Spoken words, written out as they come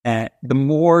the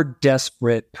more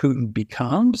desperate Putin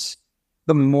becomes,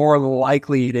 the more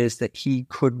likely it is that he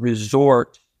could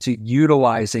resort to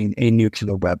utilizing a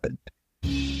nuclear weapon.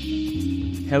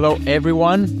 Hello,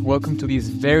 everyone. Welcome to this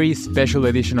very special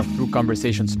edition of True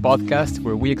Conversations podcast,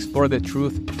 where we explore the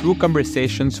truth through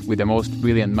conversations with the most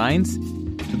brilliant minds.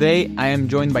 Today, I am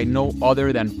joined by no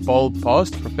other than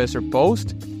Poast, Professor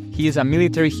Poast. He is a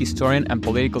military historian and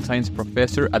political science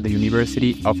professor at the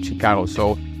University of Chicago.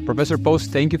 So, Professor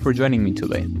Poast, thank you for joining me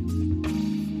today.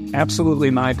 Absolutely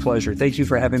my pleasure. Thank you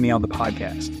for having me on the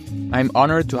podcast. I'm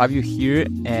honored to have you here.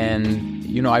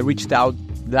 And, I reached out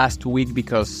last week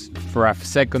because for a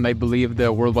second, I believe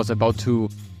the world was about to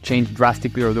change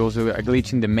drastically, or there was a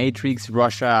glitch in the matrix.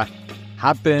 Russia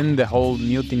happened, the whole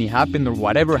mutiny happened, or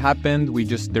whatever happened.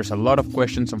 There's a lot of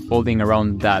questions unfolding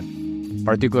around that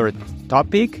particular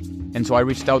topic. And so I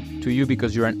reached out to you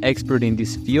because you're an expert in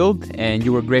this field, and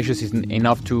you were gracious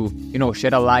enough to,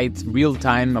 shed a light real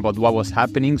time about what was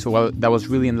happening. So that was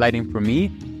really enlightening for me.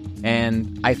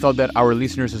 And I thought that our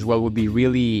listeners as well would be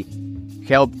really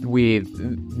helped with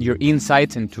your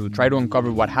insights and to try to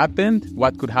uncover what happened,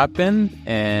 what could happen,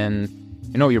 and,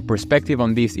 your perspective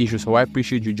on these issues. So I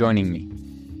appreciate you joining me.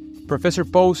 Professor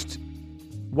Poast,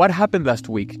 what happened last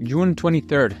week, June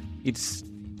 23rd?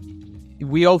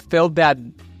 We all felt that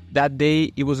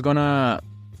day it was gonna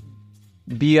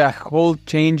be a whole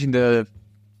change in the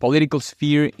political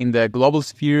sphere, in the global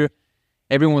sphere.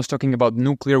 Everyone was talking about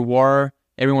nuclear war.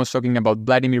 Everyone was talking about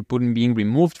Vladimir Putin being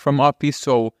removed from office.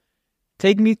 So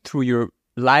take me through your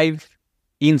live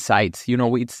insights.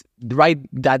 It's right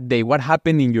that day. What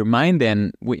happened in your mind?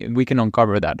 And we can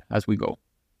uncover that as we go.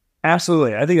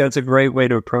 Absolutely. I think that's a great way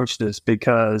to approach this,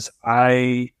 because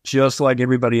I, just like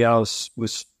everybody else,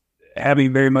 was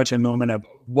having very much a moment of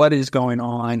what is going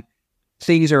on.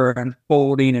 Things are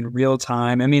unfolding in real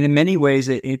time. I mean, in many ways,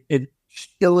 it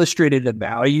illustrated the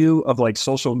value of like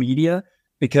social media,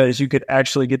 because you could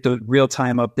actually get the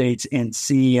real-time updates and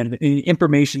see, and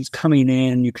information's coming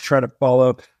in. You could try to follow.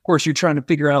 Of course, you're trying to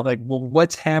figure out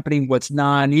what's happening, what's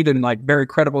not. And even like very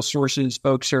credible sources,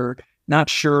 folks are not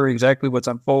sure exactly what's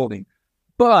unfolding.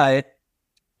 But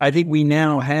I think we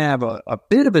now have a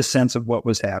bit of a sense of what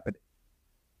was happening.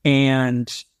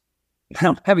 And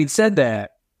now, having said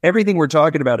that, everything we're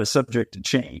talking about is subject to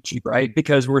change, right?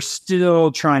 Because we're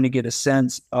still trying to get a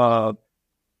sense of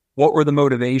what were the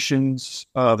motivations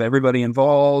of everybody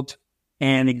involved,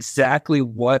 and exactly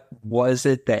what was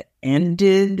it that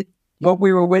ended what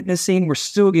we were witnessing. We're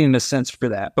still getting a sense for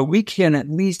that, but we can at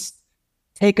least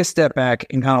take a step back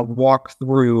and kind of walk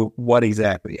through what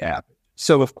exactly happened.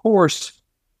 So, of course,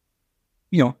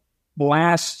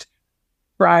 last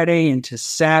Friday into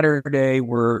Saturday,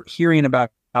 we're hearing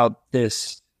about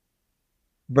this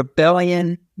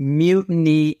rebellion,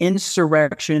 mutiny,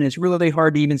 insurrection. It's really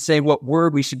hard to even say what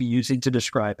word we should be using to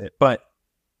describe it. But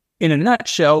in a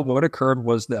nutshell, what occurred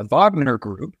was the Wagner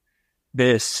Group,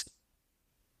 this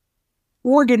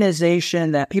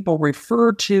organization that people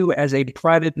refer to as a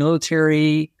private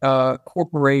military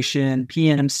corporation,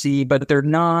 PMC, but they're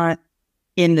not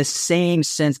in the same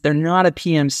sense. They're not a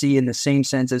PMC in the same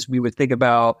sense as we would think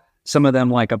about some of them,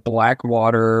 like a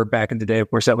Blackwater back in the day. Of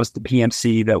course, that was the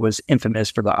PMC that was infamous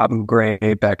for the Abu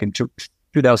Ghraib back in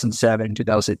 2007,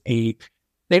 2008.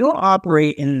 They don't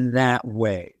operate in that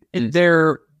way.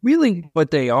 They're really, what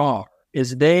they are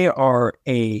is they are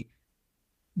a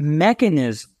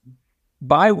mechanism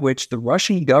by which the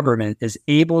Russian government is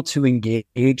able to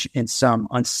engage in some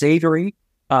unsavory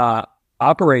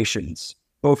operations,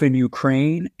 both in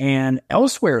Ukraine and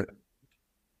elsewhere,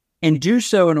 and do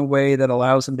so in a way that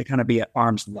allows them to kind of be at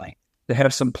arm's length, to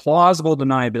have some plausible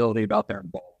deniability about their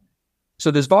involvement. So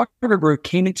this Wagner Group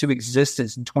came into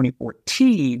existence in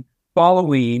 2014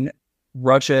 following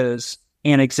Russia's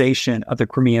annexation of the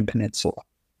Crimean Peninsula.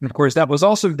 And of course, that was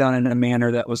also done in a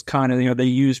manner that was kind of, they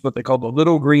used what they called the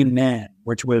Little Green Men,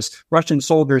 which was Russian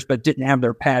soldiers, but didn't have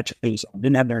their patches on,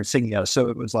 didn't have their insignia. So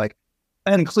it was like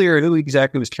unclear who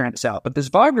exactly was carrying this out. But this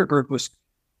Wagner Group was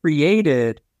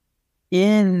created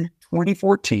in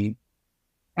 2014,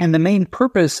 and the main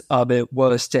purpose of it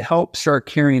was to help start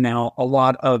carrying out a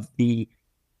lot of the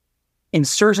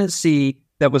insurgency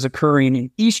that was occurring in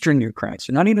eastern Ukraine.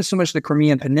 So not even so much the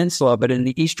Crimean Peninsula, but in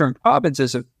the eastern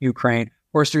provinces of Ukraine.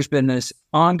 Of course, there's been this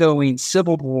ongoing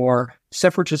civil war,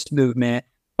 separatist movement,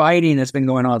 fighting that's been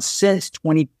going on since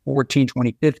 2014,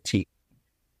 2015.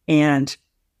 And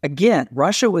again,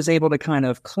 Russia was able to kind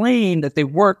of claim that they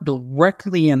weren't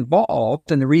directly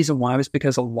involved. And the reason why was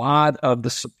because a lot of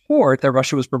the support that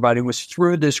Russia was providing was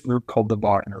through this group called the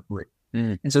Wagner Group.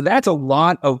 And so that's a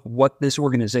lot of what this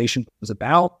organization was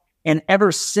about. And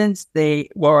ever since they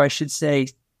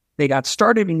they got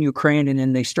started in Ukraine, and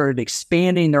then they started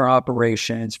expanding their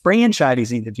operations,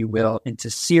 franchising, if you will,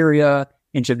 into Syria,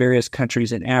 into various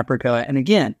countries in Africa. And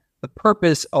again, the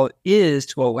purpose is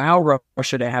to allow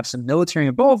Russia to have some military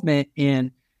involvement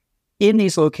in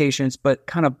these locations, but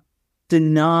kind of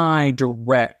deny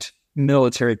direct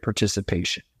military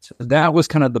participation. So that was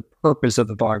kind of the purpose of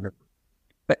the Wagner Group.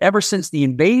 But ever since the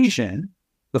invasion,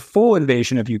 the full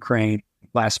invasion of Ukraine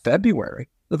last February,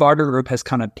 the Wagner Group has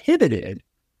kind of pivoted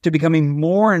to becoming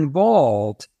more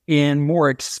involved in,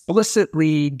 more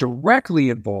explicitly,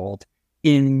 directly involved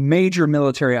in major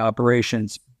military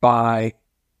operations by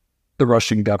the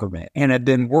Russian government, and have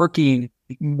been working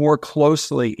more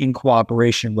closely in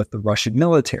cooperation with the Russian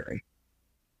military.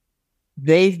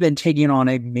 They've been taking on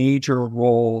a major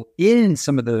role in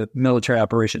some of the military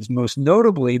operations, most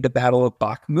notably the Battle of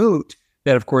Bakhmut,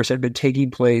 that, of course, had been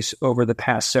taking place over the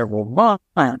past several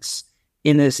months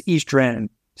in this eastern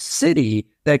city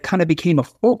that kind of became a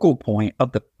focal point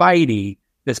of the fighting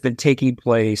that's been taking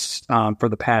place for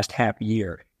the past half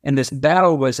year. And this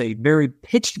battle was a very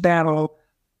pitched battle,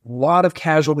 a lot of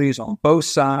casualties on both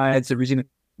sides. There was even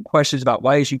questions about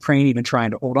why is Ukraine even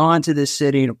trying to hold on to this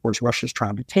city? And of course, Russia's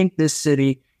trying to take this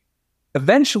city.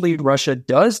 Eventually, Russia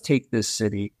does take this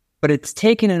city, but it's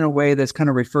taken in a way that's kind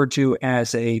of referred to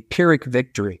as a Pyrrhic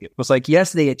victory. It was like,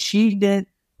 yes, they achieved it,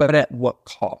 but at what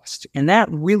cost? And that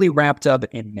really wrapped up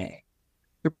in May.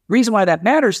 The reason why that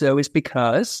matters, though, is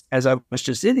because, as I was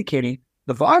just indicating,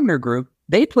 the Wagner Group,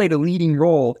 they played a leading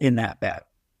role in that battle.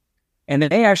 And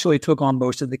they actually took on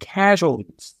most of the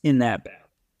casualties in that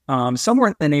battle. Somewhere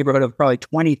in the neighborhood of probably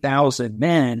 20,000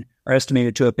 men are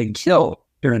estimated to have been killed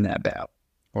during that battle.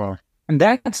 Wow. And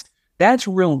that's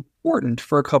real important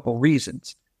for a couple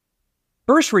reasons.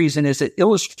 First reason is it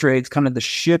illustrates kind of the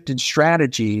shift in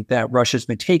strategy that Russia's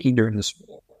been taking during this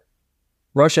war.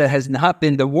 Russia has not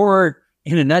been, the war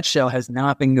in a nutshell has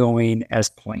not been going as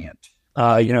planned.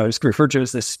 It's referred to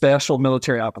as this special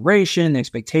military operation. The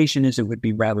expectation is it would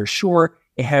be rather short.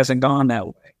 It hasn't gone that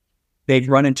way. They've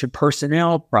run into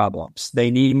personnel problems.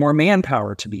 They need more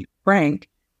manpower, to be frank.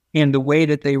 And the way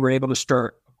that they were able to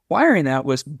start acquiring that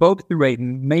was both through a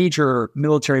major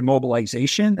military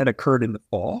mobilization that occurred in the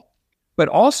fall, but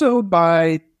also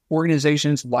by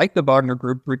organizations like the Wagner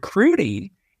Group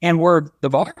recruiting, and where the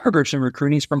Wagner Group's been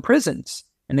recruiting is from prisons.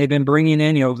 And they've been bringing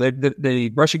in,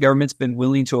 the Russian government's been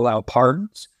willing to allow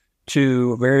pardons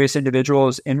to various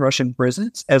individuals in Russian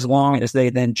prisons, as long as they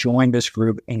then join this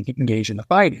group and engage in the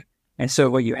fighting. And so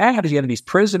what you have is you have these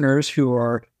prisoners who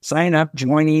are signing up,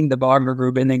 joining the Wagner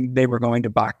Group, and then they were going to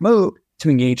Bakhmut to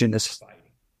engage in this fighting.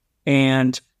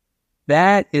 And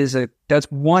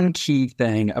that's one key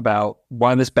thing about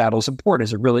why this battle is important,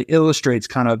 is it really illustrates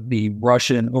kind of the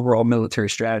Russian overall military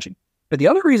strategy. But the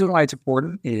other reason why it's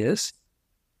important is,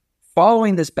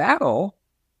 following this battle,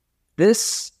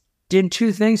 this did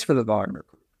two things for the Wagner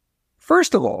Group.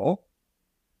 First of all,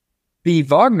 the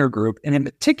Wagner Group, and in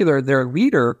particular their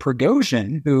leader,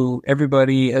 Prigozhin, who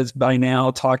everybody has by now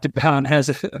talked about and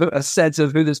has a sense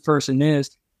of who this person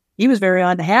is, he was very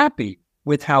unhappy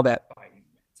with how that fighting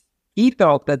went. He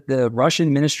felt that the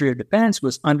Russian Ministry of Defense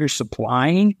was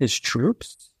undersupplying his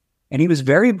troops, and he was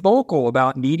very vocal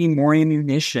about needing more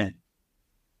ammunition.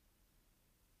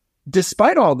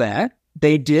 Despite all that,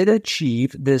 they did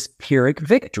achieve this Pyrrhic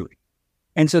victory.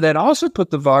 And so that also put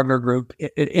the Wagner Group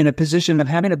in a position of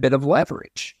having a bit of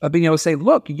leverage, of being able to say,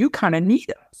 look, you kind of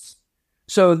need us.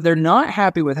 So they're not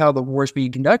happy with how the war is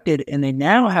being conducted, and they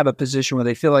now have a position where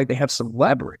they feel like they have some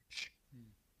leverage.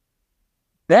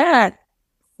 That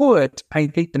put, I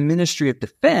think, the Ministry of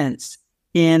Defense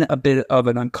in a bit of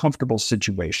an uncomfortable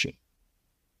situation.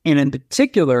 And in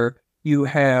particular, you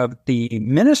have the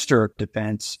Minister of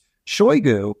Defense,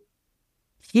 Shoigu.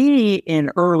 He, in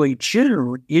early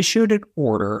June, issued an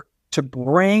order to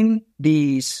bring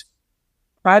these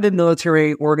private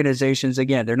military organizations,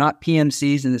 again, they're not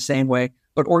PMCs in the same way,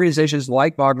 but organizations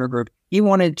like Wagner Group. He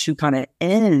wanted to kind of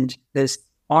end this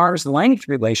arm's length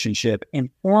relationship and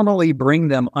formally bring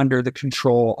them under the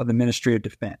control of the Ministry of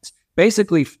Defense.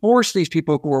 Basically force these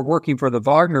people who are working for the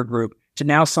Wagner Group to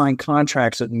now sign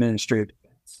contracts with the Ministry of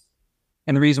Defense.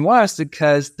 And the reason why is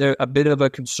because there's a bit of a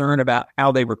concern about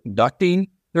how they were conducting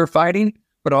their fighting,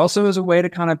 but also as a way to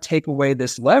kind of take away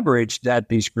this leverage that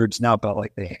these groups now felt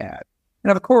like they had.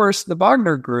 And of course, the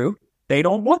Wagner Group, they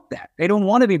don't want that. They don't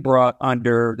want to be brought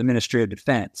under the Ministry of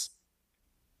Defense.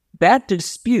 That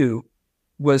dispute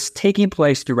was taking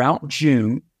place throughout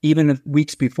June, even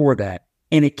weeks before that,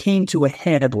 and it came to a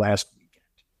head last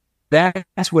weekend.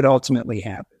 That's what ultimately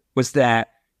happened, was that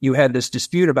you had this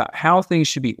dispute about how things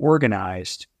should be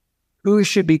organized, who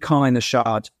should be calling the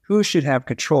shots, who should have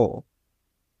control.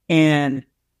 And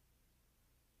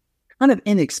kind of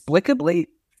inexplicably,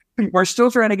 we're still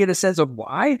trying to get a sense of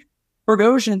why.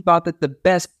 Prigozhin thought that the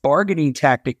best bargaining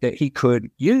tactic that he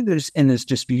could use in this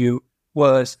dispute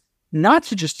was not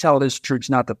to just tell his troops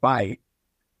not to fight,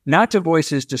 not to voice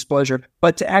his displeasure,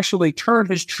 but to actually turn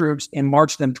his troops and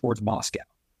march them towards Moscow.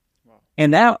 Wow.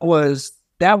 And that was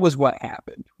what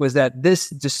happened, was that this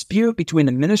dispute between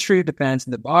the Ministry of Defense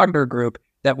and the Wagner Group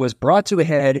that was brought to a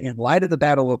head in light of the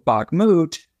Battle of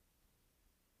Bakhmut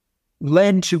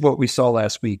led to what we saw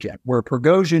last weekend, where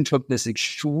Prigozhin took this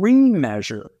extreme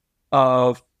measure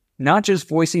of not just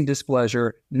voicing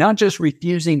displeasure, not just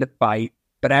refusing to fight,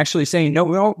 but actually saying, no,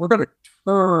 we're going to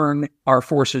turn our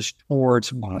forces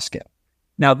towards Moscow.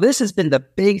 Now, this has been the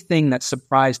big thing that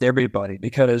surprised everybody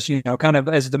because, kind of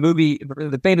as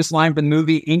the famous line from the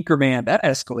movie Anchorman, that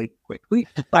escalated quickly.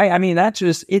 I mean, it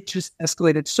just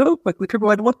escalated so quickly. People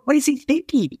were like, what is he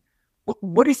thinking?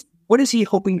 What is he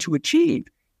hoping to achieve?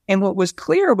 And what was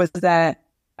clear was that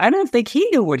I don't think he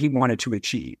knew what he wanted to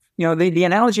achieve. The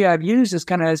analogy I've used is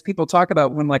kind of as people talk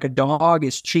about when like a dog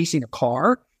is chasing a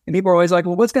car, and people are always like,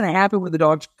 well, what's going to happen when the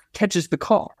dog catches the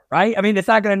car, right? I mean, it's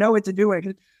not going to know what to do.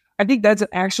 I think that's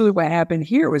actually what happened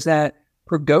here, was that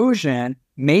Prigozhin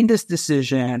made this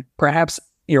decision, perhaps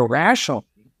irrational.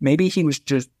 Maybe he was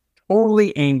just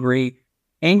totally angry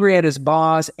at his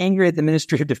boss, angry at the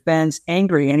Ministry of Defense,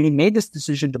 angry, and he made this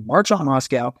decision to march on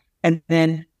Moscow. And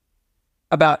then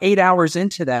about 10 hours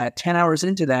into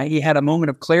that, he had a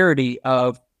moment of clarity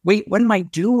of, wait, what am I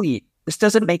doing? This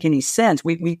doesn't make any sense.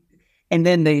 And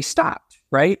then they stopped,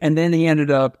 right? And then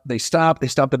they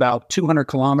stopped about 200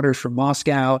 kilometers from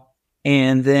Moscow.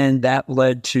 And then that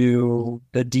led to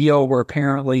the deal where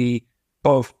apparently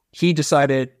he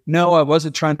decided, no, I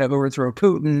wasn't trying to overthrow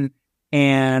Putin,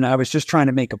 and I was just trying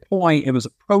to make a point. It was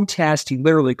a protest. He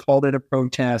literally called it a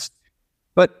protest.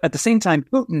 But at the same time,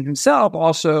 Putin himself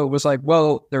also was like,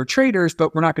 well, they're traitors,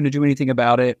 but we're not going to do anything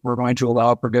about it. We're going to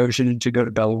allow Prigozhin to go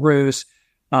to Belarus.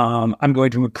 I'm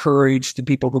going to encourage the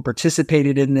people who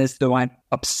participated in this, though I'm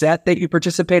upset that you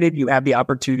participated. You have the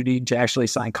opportunity to actually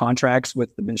sign contracts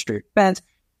with the Ministry of Defense.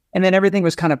 And then everything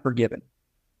was kind of forgiven.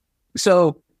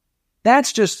 So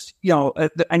that's just,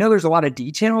 I know there's a lot of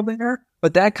detail there,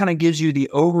 but that kind of gives you the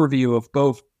overview of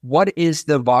both what is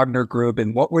the Wagner Group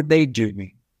and what were they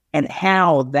doing, and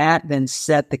how that then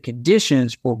set the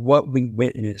conditions for what we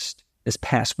witnessed this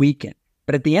past weekend.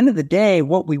 But at the end of the day,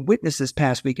 what we witnessed this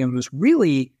past weekend was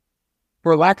really,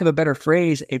 for lack of a better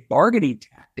phrase, a bargaining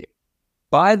tactic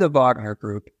by the Wagner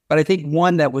Group. But I think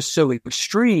one that was so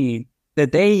extreme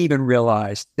that they even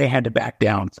realized they had to back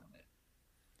down from it.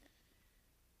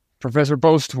 Professor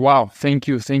Poast, wow, thank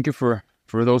you for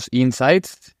those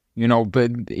insights.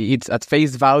 But it's at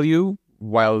face value,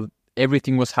 while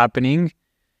everything was happening,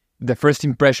 the first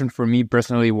impression for me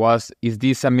personally was, is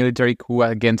this a military coup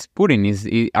against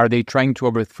Putin? Are they trying to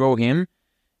overthrow him?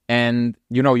 And,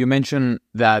 you mentioned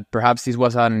that perhaps this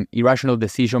was an irrational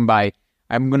decision by,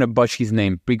 I'm going to butch his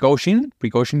name, Prigozhin?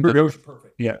 Prigozhin,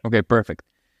 perfect. Yeah. Okay, perfect.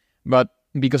 But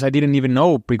because I didn't even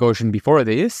know Prigozhin before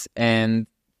this, and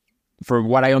for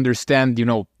what I understand,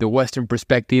 the Western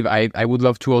perspective, I would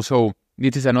love to also,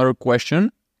 this is another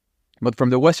question, but from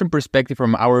the Western perspective,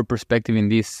 from our perspective in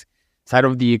this side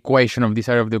of the equation, of this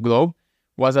side of the globe,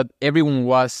 was that everyone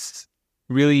was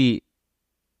really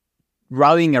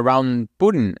rallying around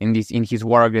Putin in his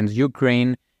war against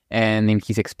Ukraine and in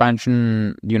his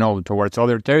expansion, towards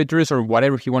other territories or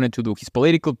whatever he wanted to do. His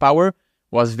political power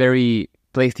was very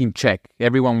placed in check.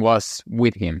 Everyone was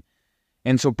with him.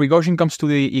 And so Prigozhin comes to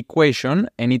the equation,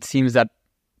 and it seems that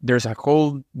there's a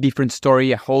whole different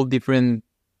story, a whole different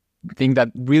thing that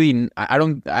really,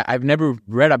 I've never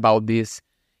read about this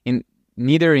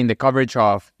neither in the coverage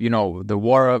of, the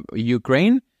war of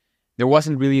Ukraine. There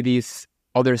wasn't really this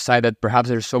other side that perhaps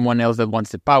there's someone else that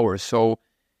wants the power. So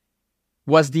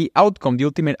was the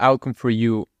ultimate outcome for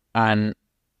you an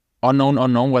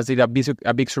unknown? Was it a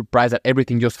big surprise that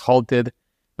everything just halted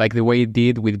like the way it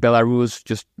did with Belarus,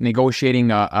 just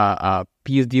negotiating a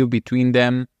peace deal between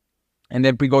them? And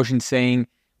then Prigozhin saying,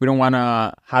 we don't want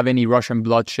to have any Russian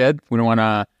bloodshed. We don't want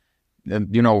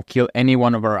to, kill any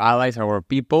one of our allies, our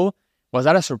people. Was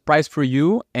that a surprise for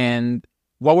you? And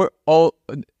what were all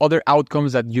other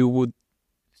outcomes that you would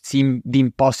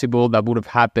deem possible that would have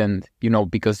happened,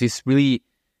 because this really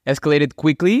escalated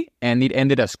quickly and it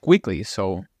ended as quickly.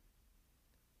 So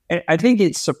I think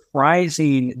it's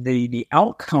surprising. The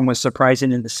outcome was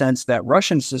surprising in the sense that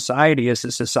Russian society is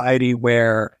a society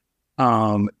where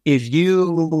if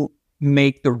you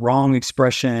make the wrong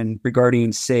expression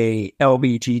regarding, say,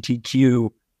 LGBTQ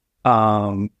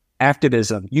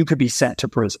activism, you could be sent to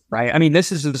prison, right? I mean,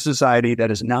 this is a society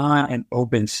that is not an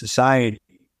open society.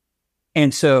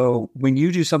 And so when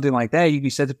you do something like that, you'd be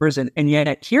sent to prison. And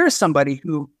yet here's somebody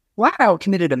who flat out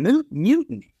committed a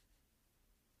mutiny.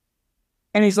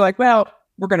 And he's like, well,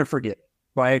 we're going to forget,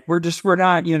 right? We're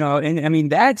not, and I mean,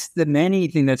 that's the many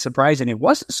thing that's surprising. It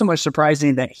wasn't so much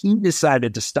surprising that he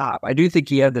decided to stop. I do think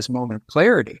he had this moment of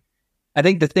clarity. I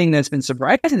think the thing that's been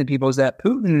surprising to people is that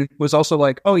Putin was also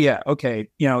like, oh yeah, okay,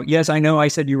 yes, I know I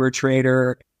said you were a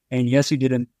traitor, and yes, you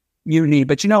did a mutiny,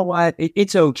 but you know what?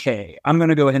 It's okay. I'm going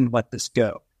to go ahead and let this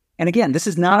go. And again, this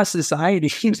is not a society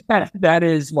that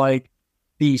is like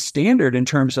the standard in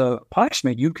terms of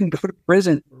punishment. You can go to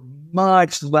prison for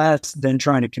much less than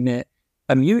trying to commit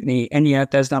a mutiny, and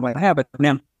yet that's not what happened.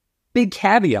 Now, big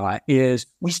caveat is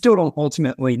we still don't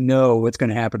ultimately know what's going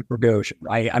to happen to Prigozhin,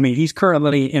 right? I mean, he's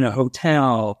currently in a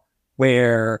hotel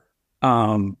where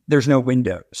there's no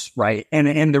windows, right?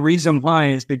 And the reason why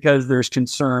is because there's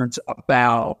concerns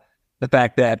about the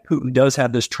fact that Putin does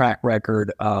have this track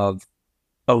record of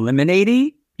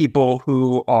eliminating people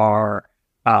who are,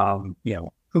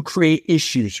 who create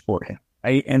issues for him,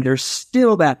 right? And there's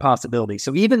still that possibility.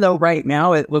 So even though right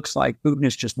now it looks like Putin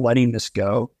is just letting this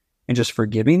go and just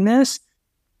forgiving this,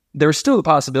 there's still the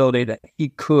possibility that he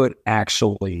could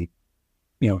actually,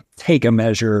 take a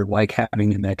measure like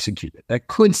having him executed. That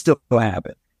could still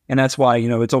happen. And that's why,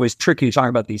 it's always tricky to talk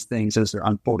about these things as they're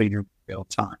unfolding in real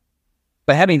time.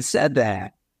 But having said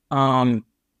that, I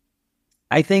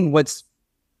think what's,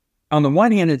 on the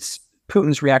one hand, it's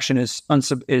Putin's reaction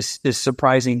is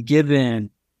surprising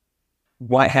given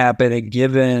what happened and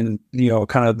given,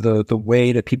 kind of the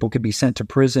way that people could be sent to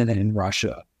prison in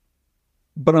Russia.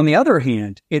 But on the other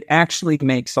hand, it actually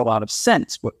makes a lot of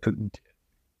sense what Putin did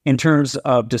in terms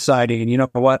of deciding, you know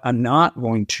what, I'm not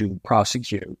going to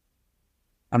prosecute.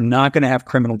 I'm not going to have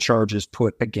criminal charges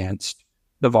put against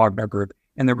the Wagner Group.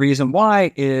 And the reason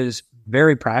why is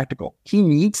very practical. He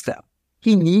needs them.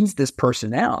 He needs this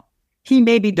personnel. He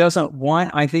maybe doesn't want,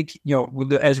 I think,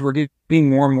 as we're getting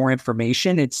more and more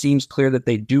information, it seems clear that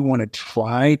they do want to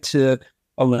try to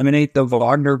eliminate the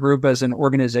Wagner Group as an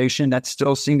organization. That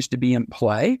still seems to be in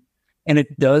play. And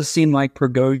it does seem like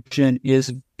Prigozhin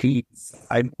is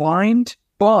sidelined.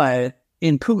 But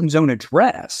in Putin's own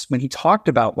address, when he talked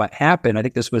about what happened, I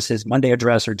think this was his Monday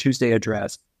address or Tuesday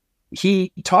address,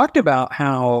 he talked about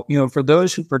how, for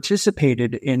those who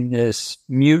participated in this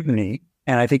mutiny,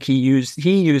 and I think he used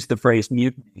the phrase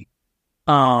mutiny,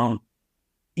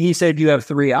 he said you have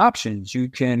three options. You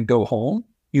can go home,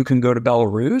 you can go to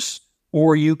Belarus,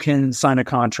 or you can sign a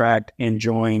contract and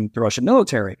join the Russian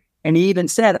military. And he even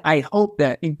said, I hope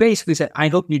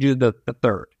you do the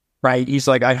third, right? He's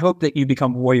like, I hope that you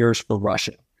become warriors for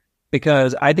Russia.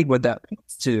 Because I think what that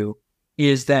points to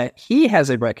is that he has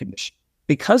a recognition,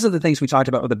 because of the things we talked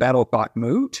about with the Battle of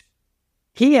Bakhmut,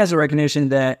 he has a recognition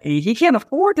that he can't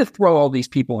afford to throw all these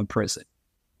people in prison.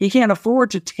 He can't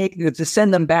afford to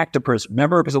send them back to prison.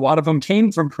 Remember, because a lot of them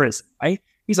came from prison, right?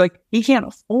 He's like, he can't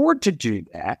afford to do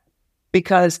that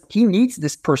because he needs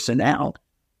this personnel.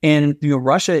 And,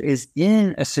 Russia is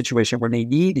in a situation where they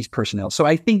need these personnel. So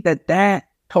I think that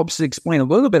helps to explain a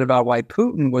little bit about why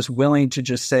Putin was willing to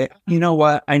just say, you know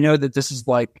what, I know that this is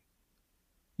like,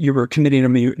 you were committing a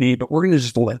mutiny, but we're going to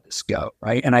just let this go,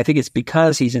 right? And I think it's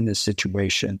because he's in this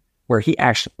situation where he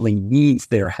actually needs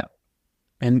their help.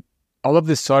 And all of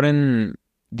a sudden,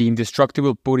 the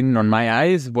indestructible Putin, on my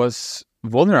eyes, was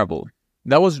vulnerable.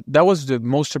 That was the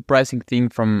most surprising thing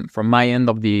from my end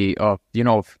of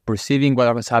perceiving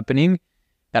what was happening.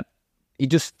 That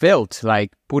it just felt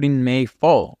like Putin may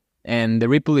fall, and the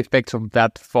ripple effects of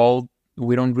that fall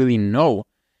we don't really know.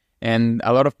 And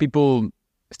a lot of people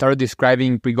started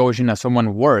describing Prigozhin as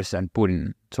someone worse than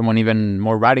Putin, someone even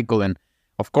more radical. And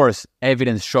of course,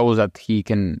 evidence shows that he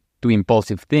can do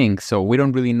impulsive things. So we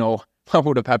don't really know what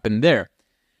would have happened there.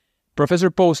 Professor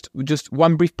Poast, just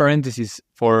one brief parenthesis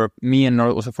for me and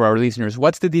also for our listeners.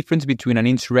 What's the difference between an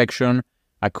insurrection,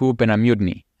 a coup, and a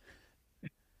mutiny?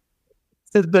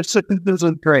 That's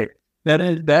great.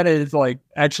 That is like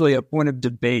actually a point of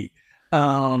debate.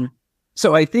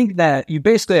 So I think that you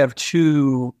basically have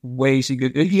two ways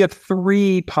you have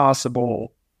three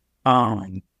possible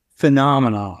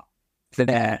phenomena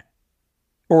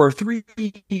or three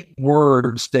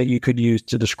words that you could use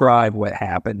to describe what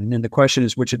happened. And then the question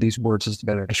is, which of these words is the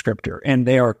better descriptor? And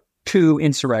they are coup,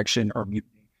 insurrection, or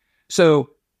mutiny. So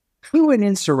coup and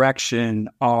insurrection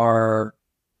are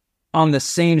on the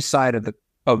same side of the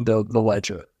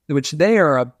ledger, which they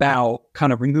are about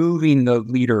kind of removing the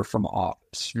leader from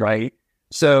office, right?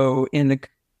 So in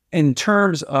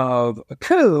terms of a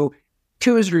coup,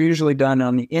 coups are usually done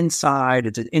on the inside.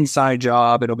 It's an inside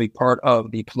job. It'll be part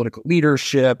of the political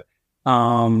leadership, the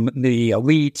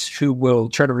elites who will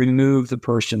try to remove the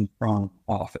person from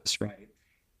office, right?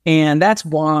 And that's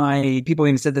why people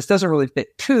even said this doesn't really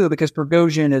fit coup, because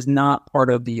Prigozhin is not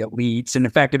part of the elites. And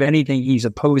in fact, if anything, he's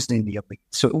opposing the elites.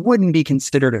 So it wouldn't be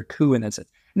considered a coup in that sense.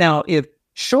 Now, if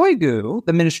Shoigu,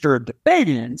 the Minister of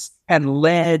Defense, had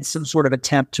led some sort of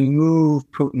attempt to move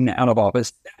Putin out of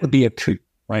office, that would be a coup,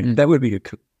 right? That would be a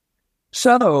coup.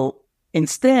 So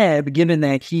instead, given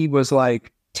that he was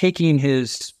like taking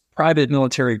his private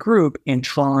military group and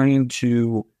trying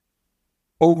to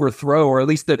overthrow, or at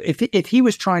least that if he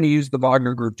was trying to use the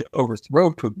Wagner group to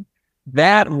overthrow Putin,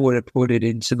 that would have put it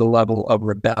into the level of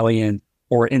rebellion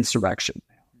or insurrection,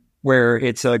 where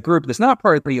it's a group that's not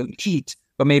part of the elite,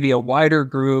 but maybe a wider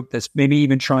group that's maybe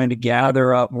even trying to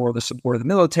gather up more of the support of the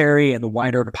military and the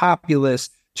wider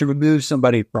populace to remove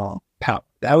somebody from power.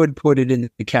 That would put it in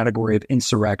the category of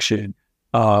insurrection,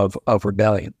 of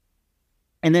rebellion.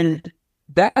 And then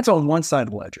that's on one side of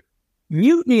the ledger.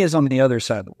 Mutiny is on the other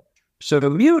side of the ledger. So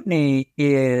the mutiny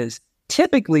is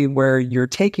typically where you're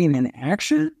taking an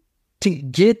action to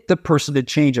get the person to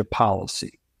change a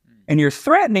policy. And you're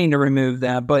threatening to remove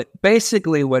that, but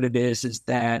basically what it is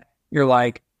that you're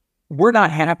like, we're not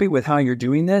happy with how you're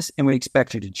doing this, and we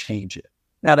expect you to change it.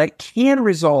 Now, that can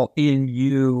result in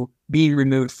you being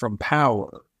removed from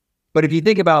power. But if you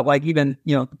think about like even,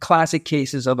 classic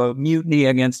cases of a mutiny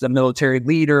against a military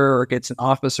leader or against an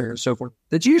officer and so forth,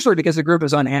 that's usually because the group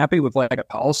is unhappy with like a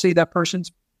policy that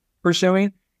person's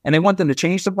pursuing, and they want them to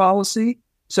change the policy.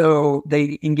 So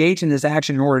they engage in this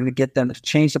action in order to get them to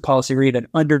change the policy or even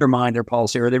undermine their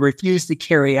policy, or they refuse to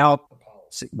carry out the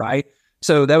policy, right?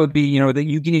 So that would be, that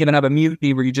you can even have a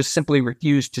mutiny where you just simply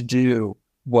refuse to do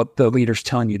what the leader's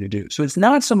telling you to do. So it's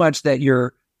not so much that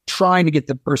you're trying to get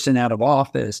the person out of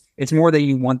office. It's more that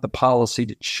you want the policy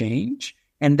to change.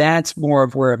 And that's more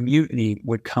of where a mutiny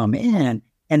would come in.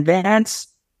 And that's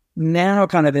now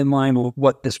kind of in line with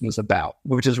what this was about,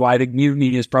 which is why the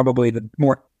mutiny is probably the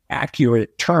more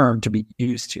accurate term to be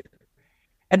used here.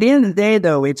 At the end of the day,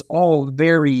 though, it's all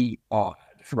very odd,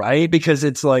 right? Because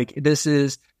it's like, this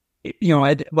is,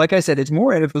 like I said, it's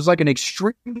more, it was like an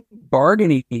extreme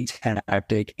bargaining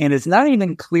tactic, and it's not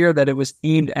even clear that it was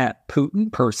aimed at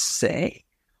Putin per se,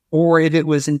 or if it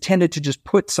was intended to just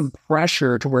put some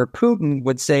pressure to where Putin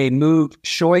would say, move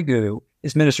Shoigu,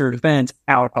 his Minister of Defense,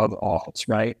 out of office,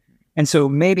 right? And so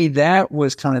maybe that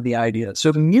was kind of the idea.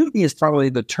 So the mutiny is probably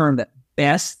the term that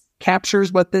best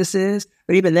captures what this is,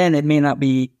 but even then it may not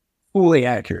be fully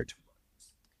accurate.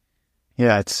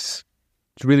 Yeah, it's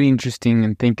really interesting,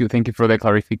 and thank you for the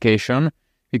clarification,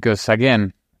 because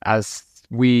again, as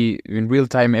we in real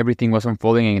time everything was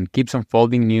unfolding and keeps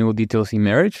unfolding, new details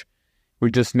emerge. We're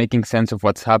just making sense of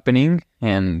what's happening,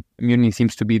 and mutiny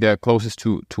seems to be the closest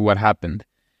to what happened.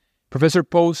 Professor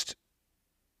Poast,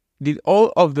 did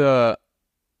all of the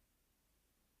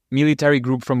military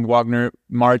group from Wagner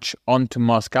march on to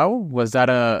Moscow? Was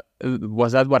that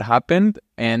what happened?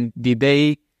 And did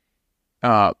they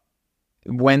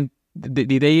did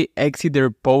they exit their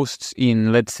posts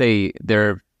in, let's say,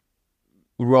 their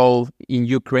role in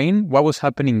Ukraine? What was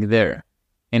happening there?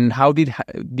 And how did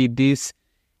this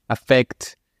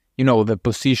affect, the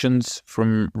positions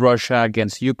from Russia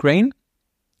against Ukraine?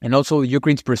 And also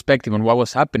Ukraine's perspective on what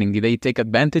was happening. Did they take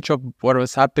advantage of what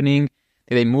was happening?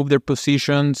 Did they move their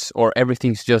positions? Or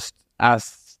everything's just it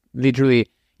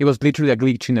was literally a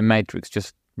glitch in the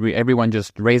matrix. Everyone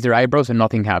just raised their eyebrows and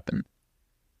nothing happened.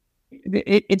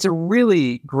 It's a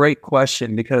really great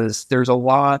question, because there's a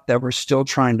lot that we're still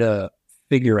trying to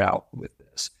figure out with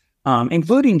this,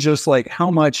 including just like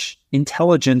how much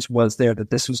intelligence was there that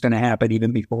this was going to happen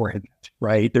even beforehand,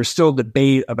 right? There's still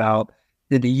debate about,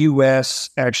 did the U.S.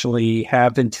 actually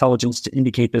have intelligence to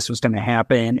indicate this was going to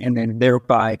happen and then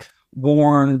thereby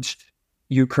warned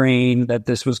Ukraine that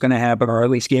this was going to happen, or at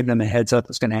least gave them a heads up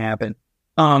it's going to happen.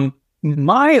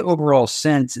 My overall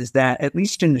sense is that, at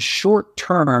least in the short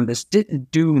term, this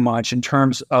didn't do much in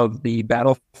terms of the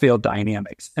battlefield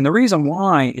dynamics. And the reason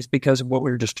why is because of what we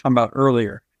were just talking about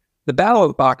earlier. The Battle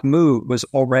of Bakhmut was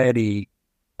already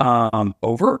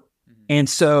over. And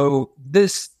so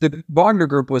the Wagner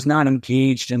group was not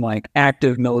engaged in like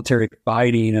active military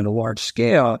fighting at a large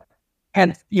scale.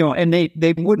 And, and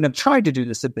they wouldn't have tried to do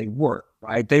this if they were,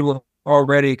 right? They were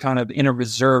already kind of in a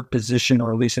reserve position,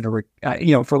 or at least in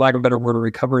a, for lack of a better word, a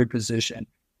recovery position.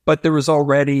 But there was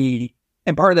already,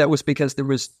 and part of that was because there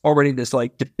was already this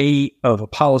like debate of a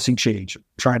policy change,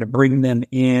 trying to bring them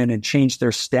in and change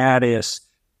their status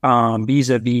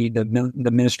vis-a-vis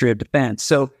the Ministry of Defense.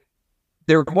 So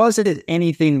there wasn't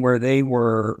anything where they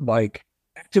were like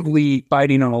actively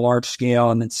fighting on a large scale,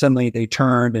 and then suddenly they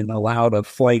turned and allowed a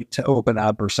flight to open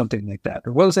up or something like that.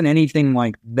 There wasn't anything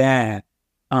like that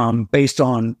based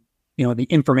on, the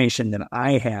information that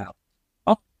I have.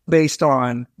 Based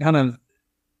on kind of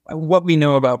what we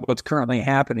know about what's currently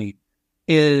happening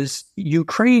is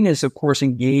Ukraine is, of course,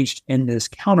 engaged in this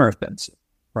counteroffensive,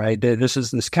 right? This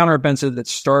is this counteroffensive that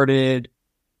started,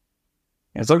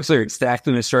 it's not clear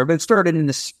exactly when it started, but it started in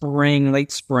the spring,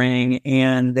 late spring,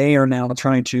 and they are now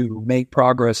trying to make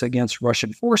progress against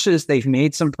Russian forces. They've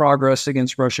made some progress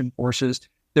against Russian forces.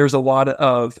 There's a lot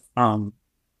of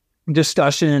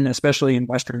discussion, especially in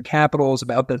Western capitals,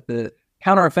 about that the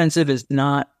counteroffensive is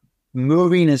not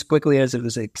moving as quickly as it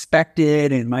was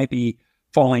expected and might be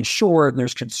falling short. And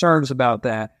there's concerns about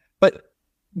that. But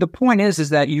the point is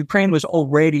that Ukraine was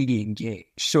already engaged.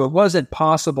 So it wasn't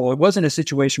possible. It wasn't a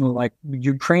situation where like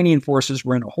Ukrainian forces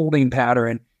were in a holding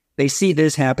pattern. They see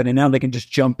this happen and now they can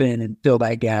just jump in and fill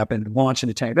that gap and launch an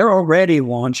attack. They're already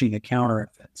launching a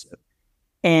counteroffensive.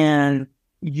 And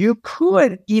you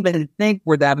could even think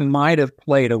where that might have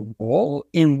played a role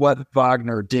in what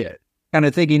Wagner did. Kind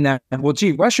of thinking that, well,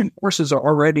 gee, Russian forces are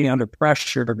already under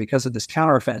pressure because of this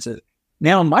counteroffensive.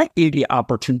 Now might be the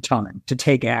opportune time to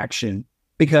take action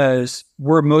because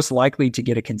we're most likely to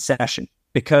get a concession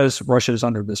because Russia is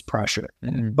under this pressure.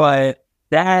 Mm-hmm. But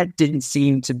that didn't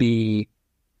seem to be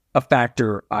a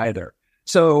factor either.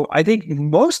 So I think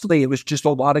mostly it was just a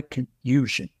lot of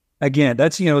confusion. Again,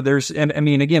 that's,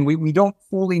 we don't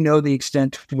fully know the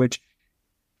extent to which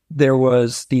there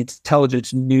was the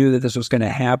intelligence knew that this was going to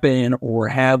happen or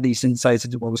have these insights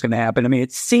into what was going to happen. I mean,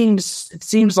 it seems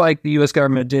like the U.S.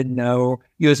 government did know,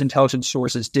 U.S. intelligence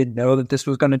sources did know that this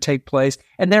was going to take place.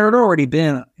 And there had already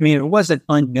been, it wasn't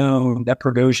unknown that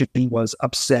Prigozhin was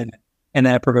upset and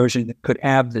that Prigozhin could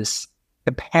have this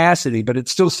capacity, but it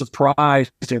still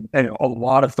surprised a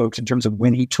lot of folks in terms of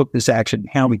when he took this action,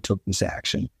 how he took this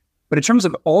action. But in terms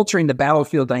of altering the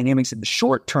battlefield dynamics in the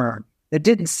short term, it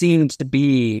didn't seem to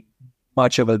be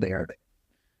much of a there.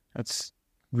 That's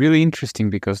really interesting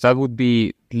because that would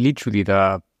be literally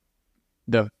the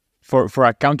for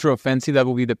a counteroffensive, that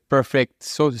would be the perfect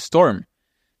storm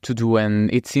to do.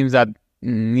 And it seems that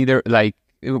neither, like,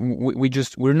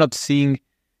 we're not seeing,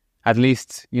 at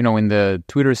least, in the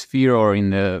Twitter sphere or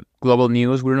in the global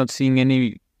news, we're not seeing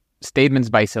any statements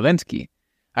by Zelensky.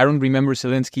 I don't remember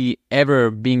Zelensky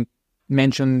ever being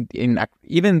mentioned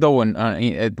even though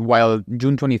while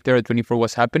June 23rd, 24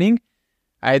 was happening,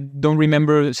 I don't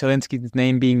remember Zelensky's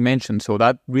name being mentioned. So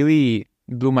that really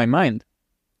blew my mind.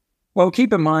 Well,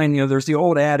 keep in mind, there's the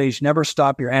old adage, never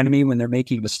stop your enemy when they're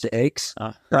making mistakes,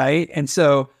 right? And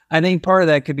so I think part of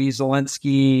that could be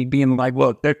Zelensky being like,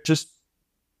 look,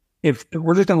 if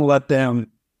we're just going to let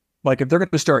them, like if they're going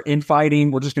to start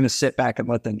infighting, we're just going to sit back and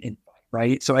let them infight,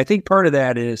 right? So I think part of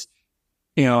that is,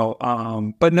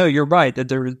 but no, you're right that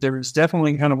there's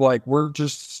definitely kind of like, we're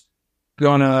just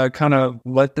gonna kind of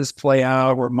let this play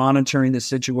out. We're monitoring the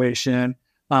situation.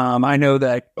 I know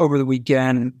that over the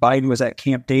weekend, Biden was at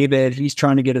Camp David. He's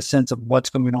trying to get a sense of what's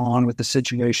going on with the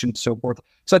situation and so forth.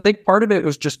 So I think part of it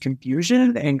was just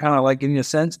confusion and kind of like in a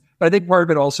sense, but I think part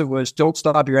of it also was don't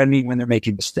stop your enemy when they're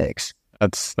making mistakes.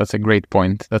 That's a great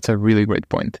point. That's a really great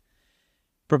point.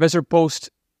 Professor Poast,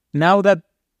 now that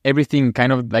everything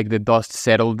kind of like the dust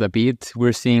settled a bit,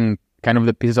 we're seeing kind of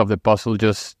the pieces of the puzzle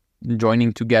just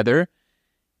joining together.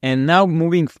 And now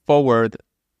moving forward,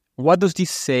 what does this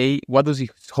say? What does this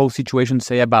whole situation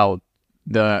say about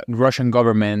the Russian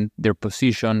government, their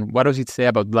position? What does it say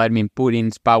about Vladimir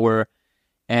Putin's power?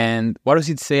 And what does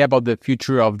it say about the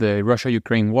future of the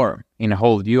Russia-Ukraine war in a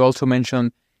whole? You also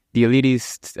mentioned the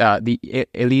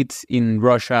elites in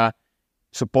Russia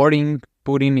supporting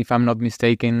Putin, if I'm not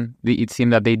mistaken. It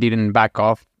seemed that they didn't back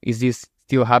off. Is this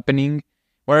still happening?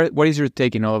 What is your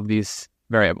take in all of these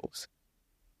variables?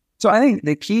 So I think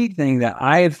the key thing that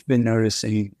I've been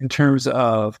noticing in terms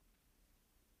of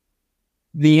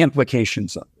the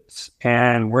implications of this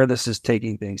and where this is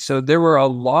taking things. So there were a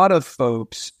lot of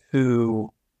folks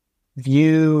who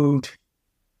viewed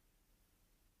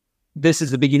this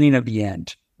as the beginning of the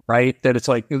end, right? That it's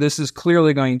like, this is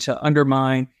clearly going to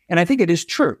undermine, and I think it is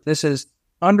true, this has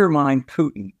undermined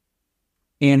Putin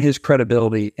and his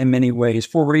credibility in many ways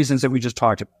for reasons that we just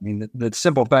talked about. I mean, the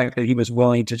simple fact that he was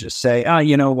willing to just say,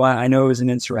 you know what, I know it was an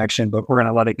insurrection, but we're going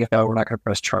to let it go. We're not going to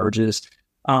press charges.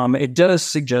 It does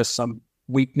suggest some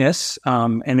weakness.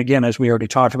 And again, as we already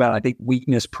talked about, I think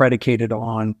weakness predicated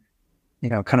on,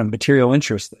 kind of material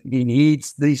interest. He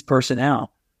needs these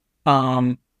personnel.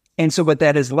 And so what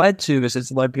that has led to is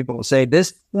it's led people to say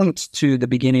this points to the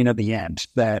beginning of the end,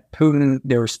 that Putin,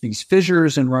 there's these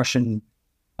fissures in Russian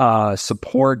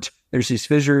support. There's these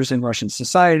fissures in Russian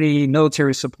society,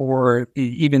 military support,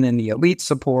 even in the elite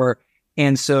support.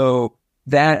 And so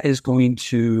that is going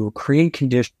to create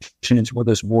conditions where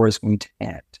this war is going to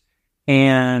end.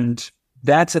 And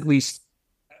that's at least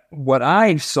what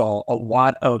I saw a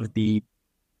lot of the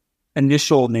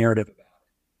initial narrative about it.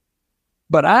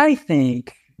 But I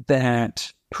think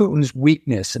that Putin's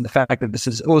weakness and the fact that this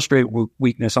is illustrated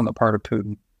weakness on the part of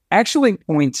Putin actually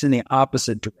points in the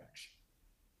opposite direction.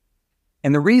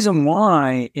 And the reason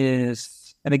why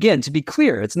is, and again, to be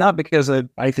clear, it's not because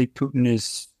I think Putin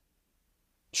is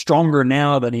stronger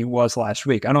now than he was last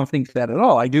week. I don't think that at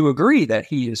all. I do agree that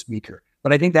he is weaker,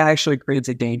 but I think that actually creates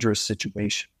a dangerous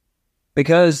situation.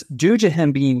 Because due to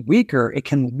him being weaker, it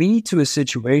can lead to a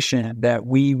situation that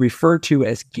we refer to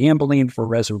as gambling for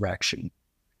resurrection.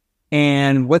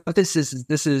 And what this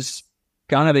is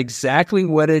kind of exactly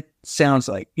what it sounds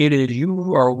like. It is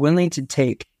you are willing to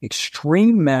take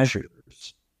extreme measures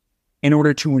in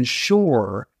order to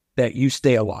ensure that you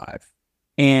stay alive.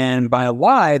 And by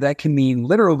alive, that can mean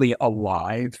literally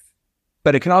alive,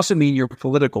 but it can also mean your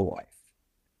political life.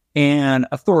 And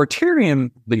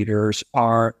authoritarian leaders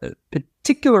are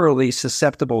particularly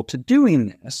susceptible to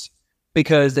doing this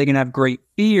because they can have great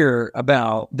fear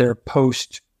about their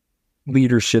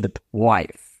post-leadership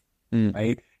life,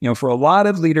 right? You know, for a lot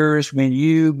of leaders, when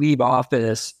you leave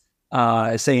office,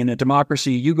 say in a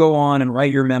democracy, you go on and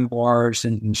write your memoirs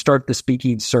and start the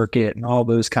speaking circuit and all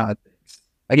those kind of things.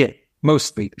 Again,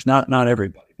 most leaders, not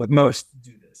everybody, but most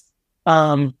do this.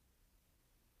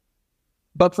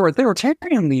 But for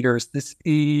authoritarian leaders,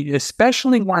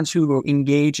 especially ones who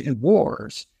engage in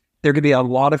wars, there could be a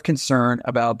lot of concern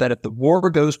about that if the war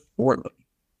goes poorly,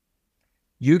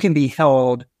 you can be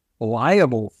held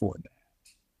liable for that.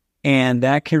 And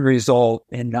that can result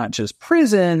in not just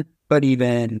prison, but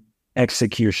even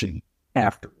execution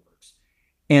afterwards.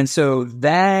 And so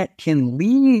that can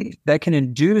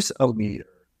induce a leader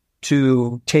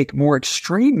to take more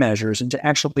extreme measures and to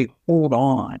actually hold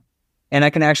on. And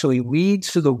that can actually lead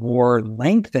to the war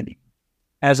lengthening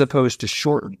as opposed to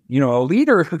shortening. You know, a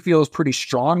leader who feels pretty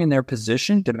strong in their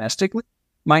position domestically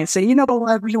might say, you know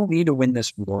what, we don't need to win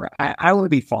this war. I will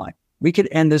be fine. We could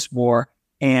end this war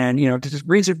and, you know, to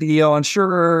reach a deal. And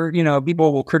sure, you know,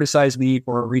 people will criticize me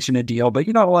for reaching a deal, but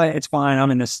you know what, it's fine.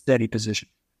 I'm in a steady position.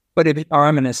 Or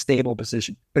I'm in a stable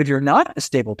position. But if you're not in a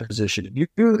stable position,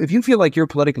 if you feel like you're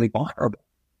politically vulnerable,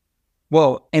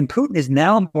 well, and Putin is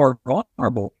now more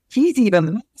vulnerable, he's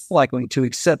even less likely to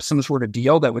accept some sort of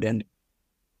deal that would end it.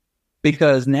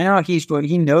 Because now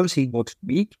he knows he looks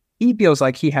weak. He feels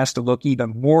like he has to look even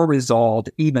more resolved,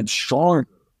 even stronger,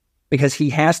 because he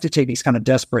has to take these kind of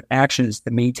desperate actions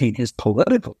to maintain his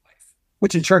political life,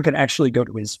 which in turn can actually go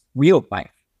to his real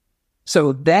life.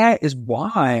 So that is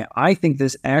why I think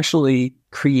this actually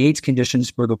creates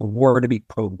conditions for the war to be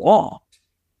prolonged,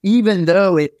 even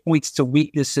though it points to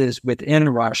weaknesses within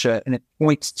Russia and it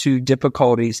points to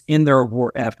difficulties in their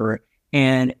war effort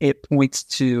and it points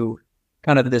to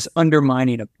kind of this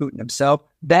undermining of Putin himself.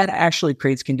 That actually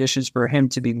creates conditions for him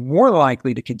to be more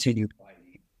likely to continue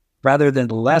fighting rather than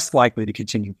less likely to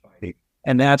continue fighting.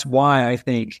 And that's why I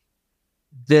think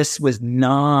this was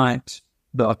not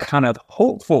the kind of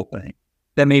hopeful thing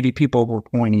that maybe people were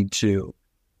pointing to,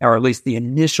 or at least the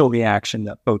initial reaction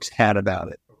that folks had about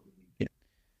it. Yeah.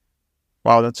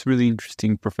 Wow, that's really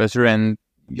interesting, Professor. And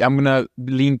I'm going to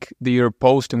link your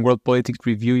post in World Politics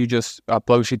Review. You just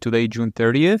published it today, June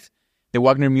 30th. The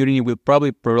Wagner mutiny will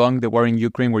probably prolong the war in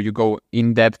Ukraine, where you go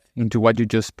in depth into what you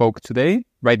just spoke today,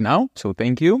 right now. So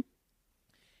thank you.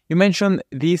 You mentioned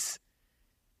these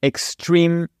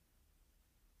extreme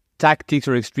tactics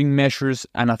or extreme measures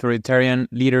an authoritarian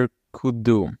leader could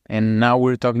do. And now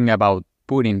we're talking about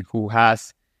Putin, who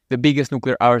has the biggest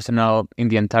nuclear arsenal in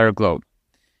the entire globe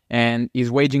and is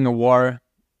waging a war.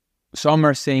 Some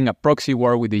are saying a proxy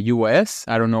war with the US.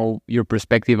 I don't know your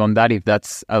perspective on that, if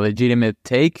that's a legitimate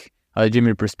take, a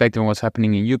legitimate perspective on what's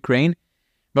happening in Ukraine.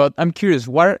 But I'm curious,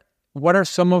 what are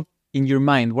some of, in your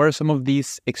mind, what are some of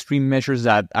these extreme measures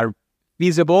that are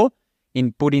feasible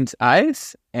in Putin's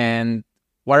eyes? And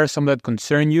what are some that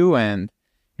concern you and,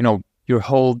 you know, your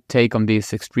whole take on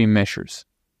these extreme measures?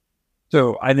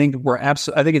 So I think I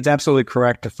think it's absolutely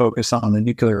correct to focus on the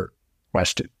nuclear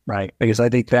question, right? Because I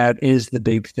think that is the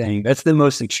big thing. That's the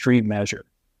most extreme measure.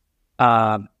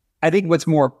 I think what's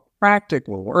more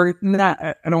practical, or not,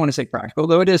 I don't want to say practical,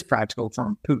 though it is practical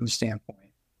from Putin's standpoint,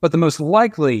 but the most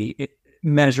likely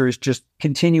measure is just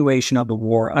continuation of the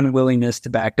war, unwillingness to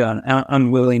back down,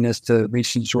 unwillingness to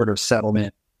reach some sort of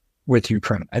settlement with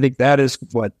Ukraine. I think that is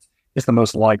what is the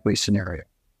most likely scenario.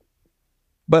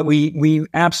 But we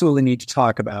absolutely need to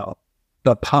talk about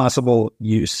the possible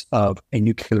use of a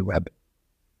nuclear weapon.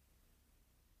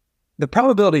 The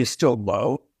probability is still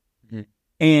low,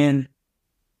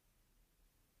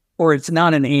 or it's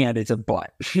not an and, it's a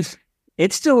but.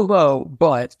 It's still low,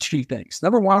 but two things.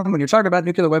 Number one, when you're talking about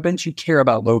nuclear weapons, you care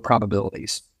about low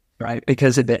probabilities, right?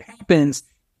 Because if it happens,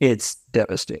 it's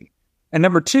devastating. And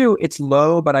number two, it's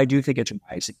low, but I do think it's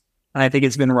rising. And I think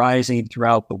it's been rising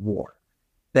throughout the war.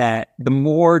 That the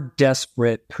more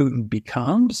desperate Putin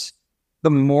becomes, the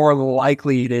more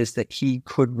likely it is that he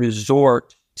could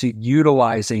resort to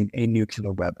utilizing a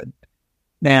nuclear weapon.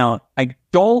 Now, I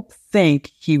don't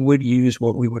think he would use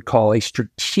what we would call a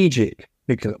strategic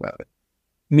nuclear weapon,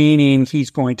 meaning he's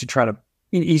going to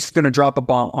drop a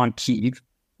bomb on Kyiv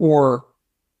or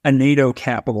a NATO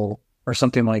capital or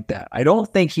something like that. I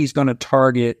don't think he's going to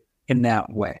target in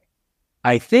that way.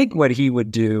 I think what he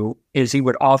would do is he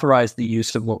would authorize the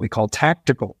use of what we call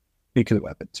tactical nuclear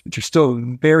weapons, which are still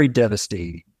very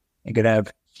devastating and could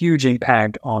have huge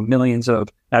impact on millions of,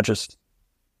 not just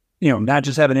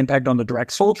have an impact on the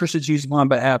direct soldiers it's used on,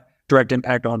 but have direct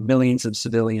impact on millions of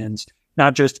civilians,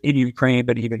 not just in Ukraine,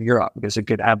 but even Europe, because it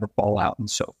could have a fallout and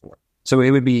so forth. So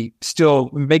it would be still,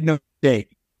 make no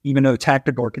mistake, even though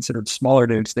tactical are considered smaller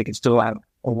nukes, they can still have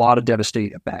a lot of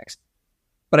devastating effects.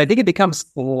 But I think it becomes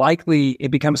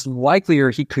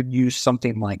likelier he could use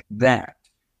something like that.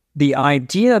 The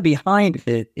idea behind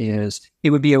it is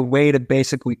it would be a way to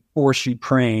basically force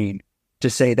Ukraine to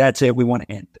say, that's it, we want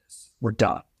to end this. We're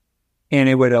done. And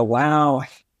it would allow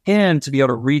him to be able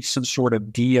to reach some sort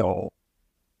of deal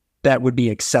that would be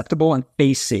acceptable and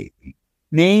face safe,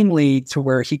 namely to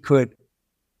where he could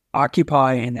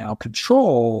occupy and now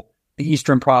control the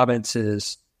eastern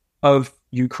provinces of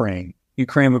Ukraine.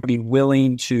 Ukraine would be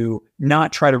willing to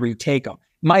not try to retake them.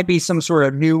 Might be some sort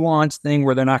of nuanced thing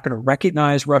where they're not going to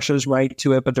recognize Russia's right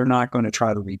to it, but they're not going to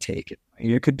try to retake it.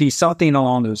 It could be something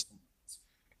along those lines.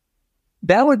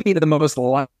 That would be the most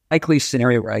likely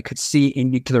scenario where I could see a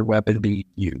nuclear weapon be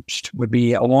used, would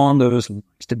be along those lines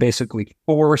to basically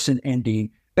force an ending,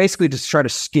 basically just try to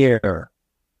scare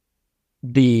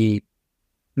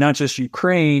not just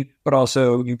Ukraine, but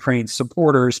also Ukraine's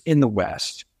supporters in the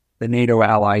West, the NATO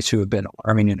allies who have been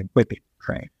arming and equipping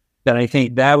Ukraine. That I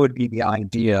think that would be the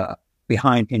idea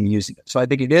behind him using it. So I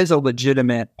think it is a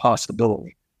legitimate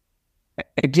possibility.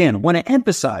 Again, I want to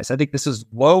emphasize, I think this is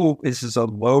a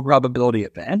low probability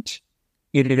event.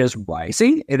 It is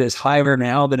rising. It is higher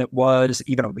now than it was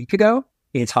even a week ago.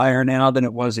 It's higher now than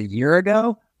it was a year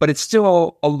ago, but it's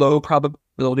still a low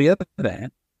probability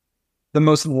event. The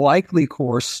most likely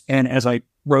course, and as I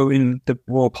wrote in the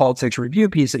World Politics Review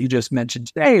piece that you just mentioned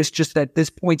today, is just that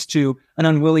this points to an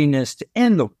unwillingness to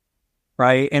end the war,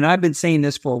 right? And I've been saying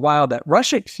this for a while, that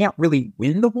Russia can't really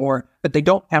win the war, but they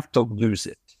don't have to lose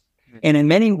it. And in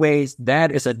many ways,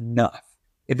 that is enough.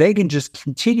 If they can just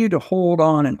continue to hold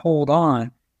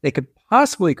on, they could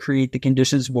possibly create the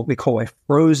conditions of what we call a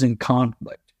frozen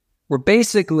conflict, where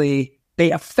basically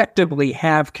they effectively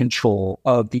have control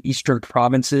of the eastern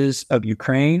provinces of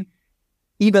Ukraine,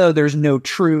 even though there's no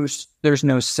truce, there's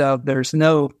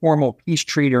no formal peace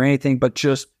treaty or anything, but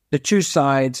just the two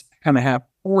sides kind of have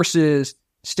forces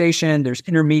stationed, there's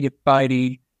intermediate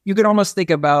fighting. You could almost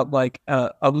think about like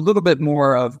a little bit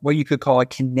more of what you could call a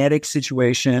kinetic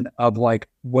situation of like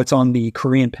what's on the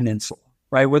Korean Peninsula,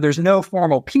 right? Where there's no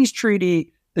formal peace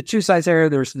treaty, the two sides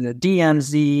there's the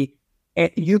DMZ,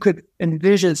 and you could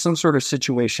envision some sort of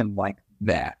situation like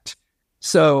that.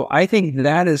 So I think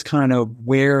that is kind of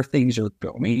where things are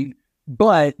going,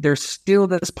 but there's still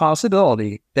this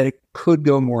possibility that it could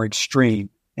go more extreme.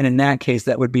 And in that case,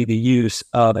 that would be the use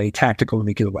of a tactical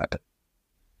nuclear weapon.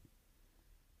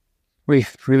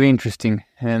 Really interesting,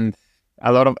 and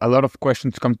a lot of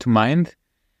questions come to mind.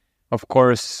 Of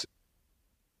course,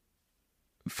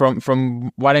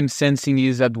 from what I'm sensing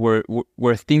is that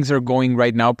where things are going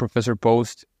right now, Professor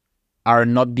Poast, are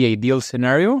not the ideal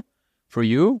scenario for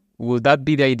you. Would that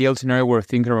be the ideal scenario where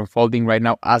things are unfolding right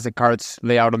now as the cards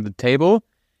lay out on the table?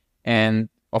 And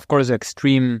of course, the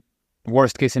extreme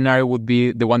worst case scenario would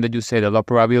be the one that you say, the low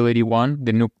probability one,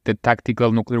 the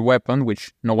tactical nuclear weapon,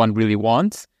 which no one really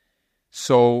wants.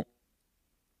 So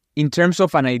in terms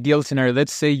of an ideal scenario,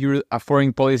 let's say you're a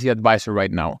foreign policy advisor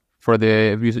right now for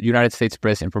the United States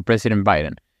president, for President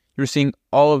Biden. You're seeing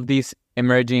all of this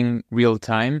emerging real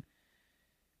time.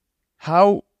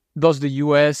 How does the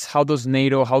US, how does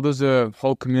NATO, how does the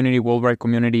whole community, worldwide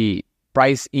community,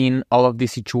 price in all of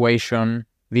this situation?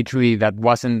 Literally, that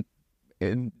wasn't,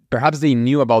 perhaps they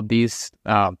knew about this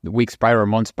weeks prior or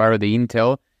months prior, the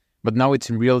intel, but now it's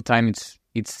in real time,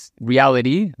 it's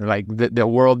reality, like the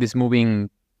world is moving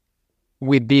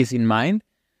with this in mind.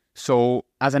 So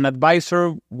as an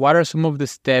advisor, what are some of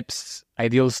the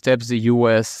ideal steps the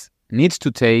U.S. needs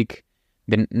to take,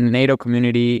 the NATO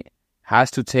community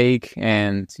has to take,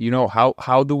 and,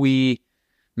 how do we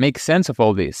make sense of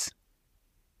all this?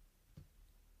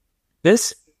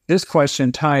 This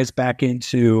question ties back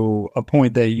into a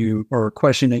point that or a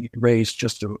question that you raised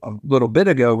just a little bit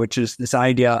ago, which is this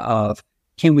idea of,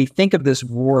 can we think of this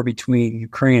war between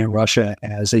Ukraine and Russia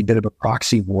as a bit of a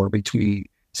proxy war between,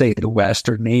 say, the West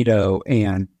or NATO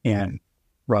and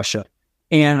Russia?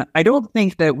 And I don't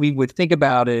think that we would think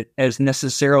about it as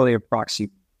necessarily a proxy,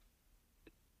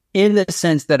 in the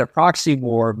sense that a proxy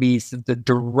war means that the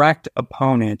direct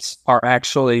opponents are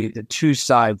actually the two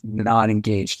sides not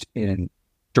engaged in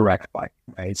direct fight,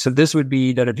 right? So this would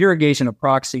be that if you're engaged in a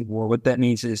proxy war, what that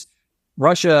means is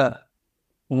Russia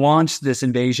launched this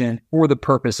invasion for the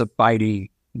purpose of fighting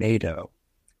NATO.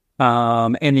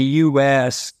 And the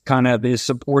U.S. kind of is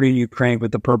supporting Ukraine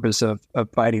with the purpose of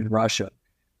fighting Russia.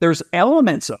 There's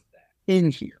elements of that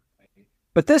in here, right?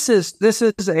 But this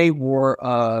is a war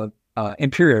of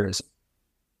imperialism.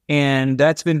 And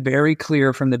that's been very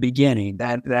clear from the beginning.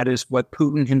 That is what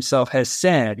Putin himself has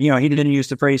said. He didn't use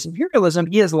the phrase imperialism.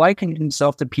 He has likened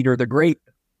himself to Peter the Great,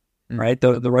 right?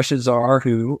 The Russian Tsar,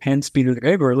 who, hence Peter the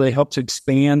Great, really helped to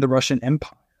expand the Russian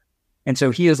Empire. And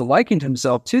so he has likened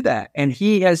himself to that. And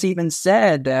he has even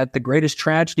said that the greatest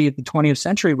tragedy of the 20th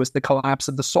century was the collapse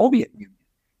of the Soviet Union.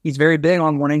 He's very big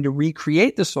on wanting to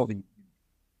recreate the Soviet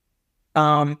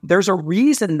Union. There's a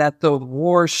reason that the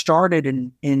war started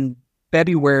in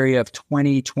February of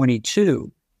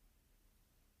 2022.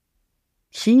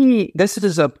 This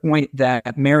is a point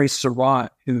that Mary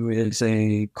Surratt, who is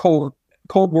a Cold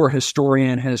War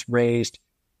historian, has raised.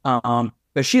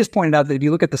 But she has pointed out that if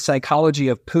you look at the psychology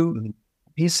of Putin,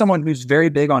 he's someone who's very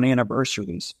big on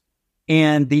anniversaries.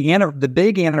 And the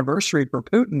big anniversary for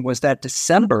Putin was that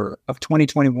December of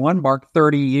 2021 marked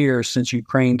 30 years since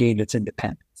Ukraine gained its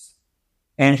independence.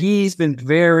 And he's been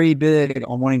very big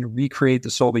on wanting to recreate the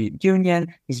Soviet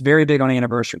Union. He's very big on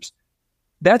anniversaries.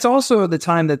 That's also the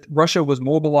time that Russia was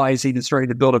mobilizing and starting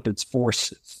to build up its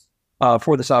forces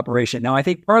for this operation. Now, I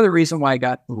think part of the reason why it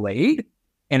got delayed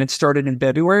and it started in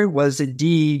February was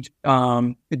indeed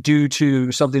due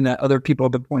to something that other people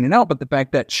have been pointing out, but the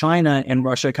fact that China and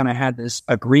Russia kind of had this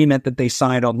agreement that they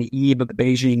signed on the eve of the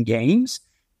Beijing Games.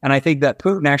 And I think that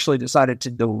Putin actually decided to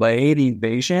delay the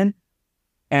invasion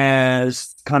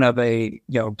as kind of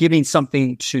giving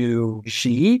something to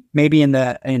Xi, maybe in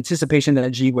the anticipation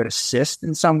that Xi would assist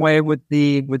in some way with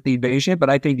the invasion. But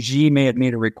I think Xi may have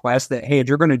made a request that, hey, if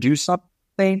you're going to do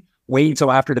something, wait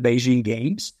until after the Beijing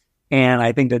Games. And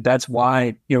I think that that's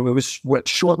why, it was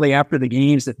shortly after the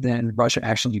games that then Russia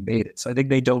actually invaded. So I think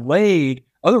they delayed.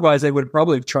 Otherwise, they would have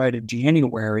probably tried in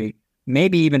January,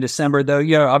 maybe even December, though.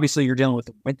 Obviously you're dealing with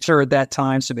the winter at that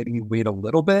time, so maybe you wait a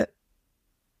little bit.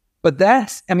 But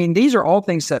these are all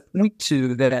things that point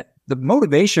to that the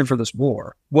motivation for this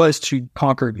war was to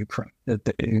conquer Ukraine.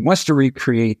 That he wants to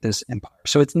recreate this empire.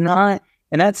 So it's not,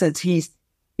 in that sense,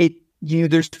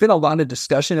 there's been a lot of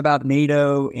discussion about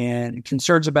NATO and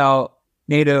concerns about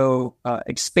NATO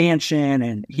expansion.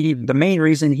 And the main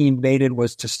reason he invaded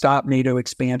was to stop NATO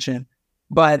expansion.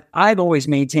 But I've always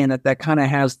maintained that kind of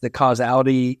has the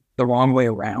causality the wrong way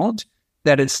around,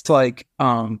 that it's like,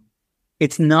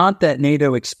 it's not that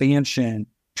NATO expansion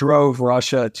drove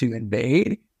Russia to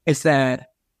invade. It's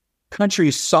that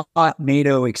countries sought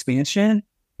NATO expansion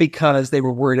because they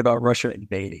were worried about Russia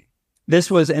invading.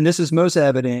 This is most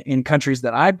evident in countries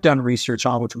that I've done research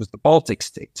on, which was the Baltic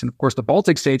states. And of course, the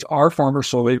Baltic states are former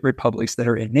Soviet republics that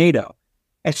are in NATO.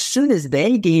 As soon as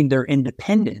they gained their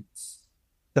independence,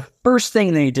 the first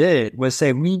thing they did was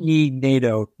say, we need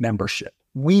NATO membership.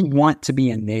 We want to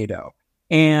be in NATO.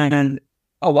 And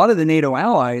a lot of the NATO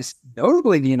allies,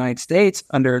 notably the United States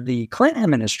under the Clinton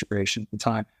administration at the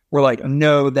time, were like,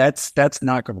 no, that's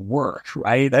not going to work,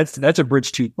 right? That's a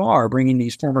bridge too far, bringing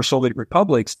these former Soviet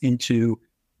republics into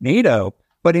NATO.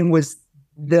 But it was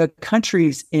the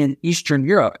countries in Eastern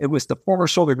Europe, it was the former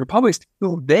Soviet republics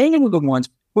who they were the ones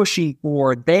pushing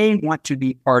for, they want to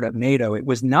be part of NATO. It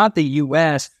was not the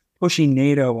U.S. pushing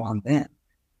NATO on them.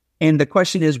 And the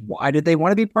question is, why did they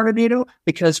want to be part of NATO?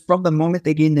 Because from the moment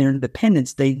they gained their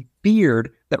independence, they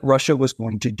feared that Russia was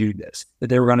going to do this, that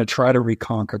they were going to try to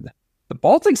reconquer them. The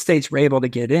Baltic states were able to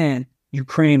get in,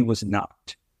 Ukraine was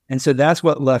not. And so that's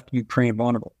what left Ukraine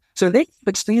vulnerable. So NATO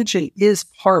expansion is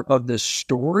part of this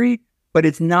story, but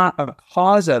it's not a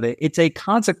cause of it. It's a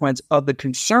consequence of the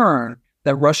concern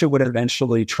that Russia would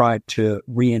eventually try to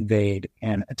reinvade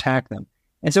and attack them.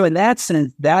 And so in that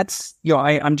sense, that's,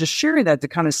 I'm just sharing that to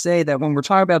kind of say that when we're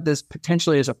talking about this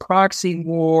potentially as a proxy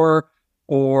war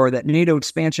or that NATO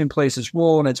expansion plays its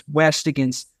role in its West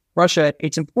against Russia,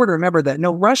 it's important to remember that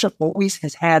no, Russia always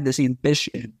has had this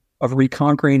ambition of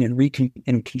reconquering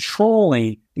and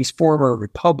controlling these former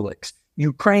republics,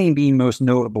 Ukraine being most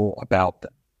notable about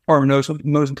them, or most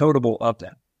notable of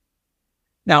them.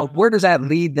 Now, where does that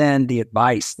lead then the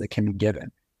advice that can be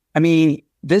given? I mean,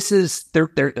 this is,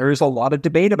 there is a lot of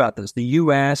debate about this. The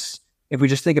U.S., if we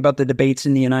just think about the debates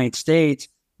in the United States,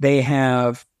 they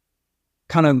have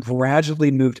kind of gradually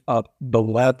moved up the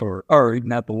lever, or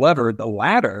not the lever, the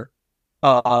ladder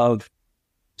of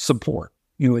support.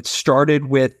 It started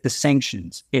with the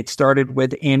sanctions. It started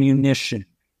with ammunition.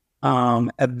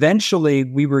 Eventually,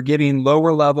 we were getting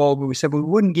lower level, but we said we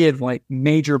wouldn't give like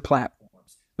major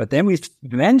platforms. But then we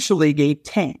eventually gave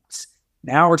tanks.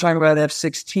 Now we're talking about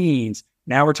F-16s.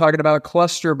 Now we're talking about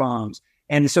cluster bombs.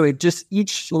 And so it just,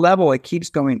 each level, it keeps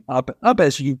going up and up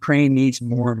as Ukraine needs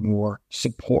more and more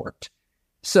support.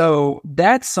 So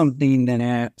that's something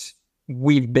that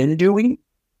we've been doing.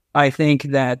 I think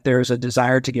that there's a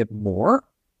desire to give more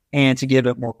and to give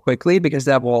it more quickly, because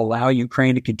that will allow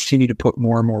Ukraine to continue to put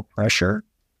more and more pressure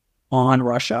on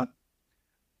Russia.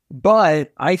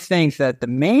 But I think that the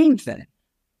main thing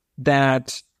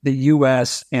that the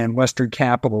U.S. and Western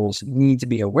capitals need to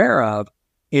be aware of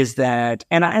is that,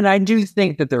 and I do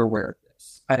think that they're aware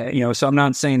of this. So I'm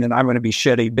not saying that I'm going to be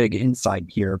shedding big insight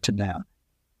here to them,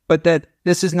 but that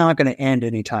this is not going to end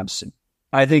anytime soon.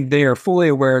 I think they are fully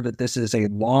aware that this is a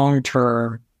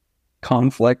long-term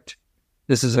conflict.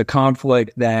 This is a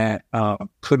conflict that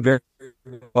could very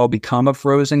well become a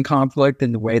frozen conflict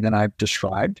in the way that I've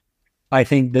described. I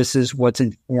think this is what's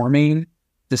informing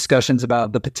discussions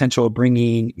about the potential of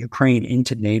bringing Ukraine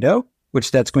into NATO,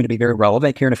 which that's going to be very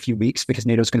relevant here in a few weeks, because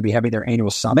NATO is going to be having their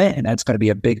annual summit, and that's going to be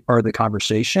a big part of the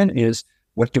conversation is,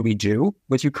 what do we do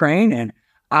with Ukraine? And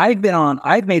I've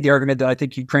made the argument that I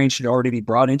think Ukraine should already be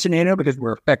brought into NATO, because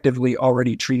we're effectively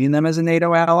already treating them as a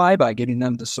NATO ally by giving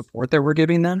them the support that we're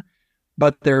giving them.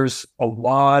 But there's a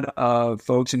lot of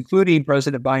folks, including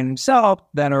President Biden himself,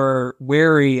 that are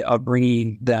wary of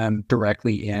bringing them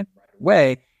directly in right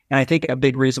away. And I think a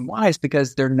big reason why is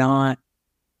because they're not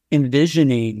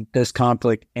envisioning this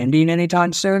conflict ending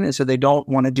anytime soon. And so they don't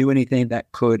want to do anything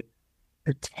that could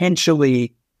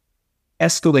potentially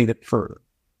escalate it further.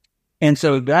 And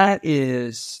so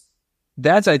that's,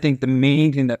 I think, the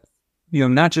main thing that,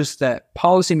 not just that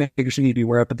policymakers need to be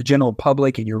aware of, but the general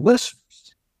public and your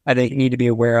listeners, I think, need to be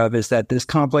aware of, is that this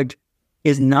conflict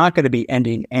is not going to be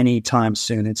ending anytime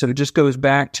soon. And so it just goes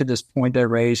back to this point I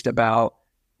raised about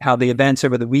how the events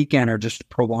over the weekend are just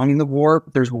prolonging the war.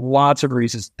 There's lots of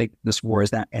reasons to think this war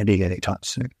is not ending anytime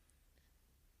soon.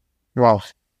 Wow.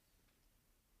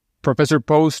 Professor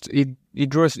Poast,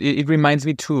 it reminds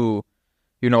me to,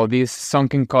 this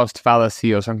sunken cost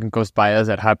fallacy or sunken cost bias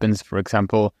that happens, for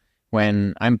example,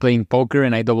 when I'm playing poker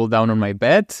and I double down on my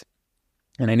bet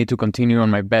and I need to continue on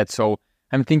my bet. So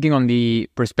I'm thinking on the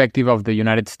perspective of the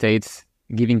United States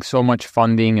giving so much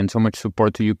funding and so much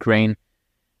support to Ukraine.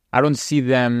 I don't see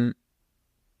them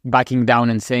backing down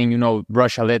and saying,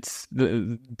 Russia,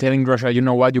 telling Russia, you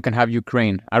know what, you can have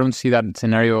Ukraine. I don't see that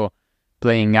scenario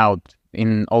playing out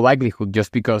in all likelihood,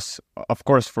 just because, of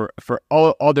course, for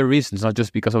all other reasons, not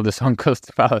just because of the sunk cost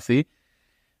fallacy.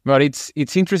 But it's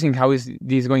interesting how is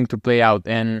this going to play out.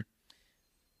 And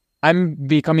I'm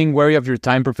becoming wary of your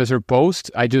time, Professor Poast.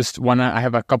 I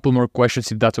have a couple more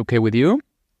questions, if that's okay with you.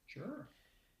 Sure.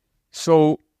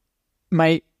 So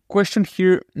my question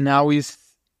here now is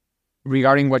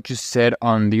regarding what you said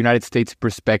on the United States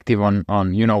perspective on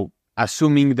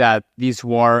assuming that this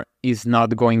war is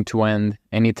not going to end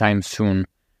anytime soon.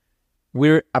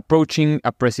 We're approaching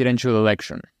a presidential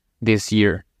election next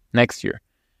year,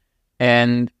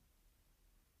 and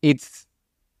it's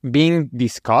being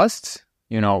discussed.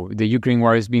 The Ukraine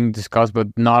war is being discussed, but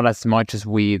not as much as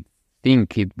we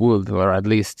think it would, or at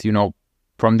least,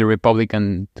 from the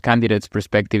Republican candidate's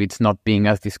perspective, it's not being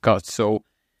as discussed. So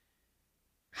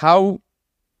how,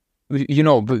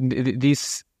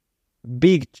 this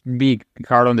big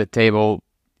card on the table,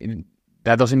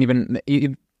 that doesn't even,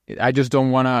 I just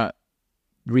don't want to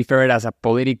refer it as a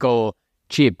political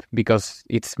chip, because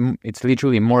it's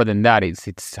literally more than that. It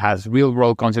has real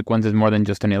world consequences more than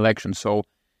just an election. So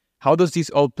how does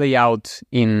this all play out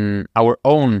in our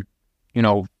own,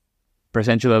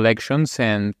 presidential elections,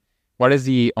 and what is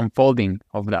the unfolding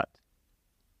of that?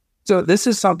 So this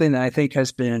is something that I think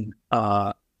has been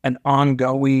an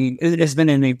evolving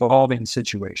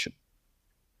situation.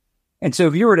 And so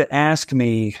if you were to ask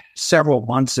me several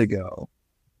months ago,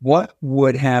 what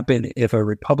would happen if a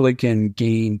Republican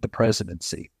gained the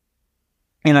presidency?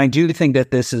 And I do think that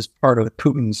this is part of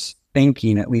Putin's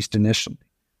thinking, at least initially,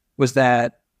 was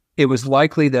that it was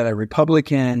likely that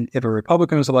if a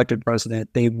Republican was elected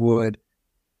president, they would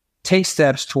take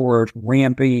steps toward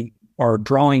ramping or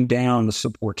drawing down the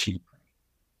support to Ukraine.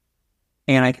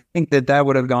 And I think that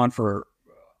would have gone for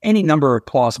any number of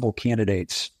plausible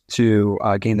candidates to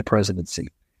gain the presidency.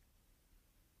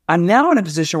 I'm now in a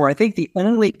position where I think the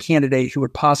only candidate who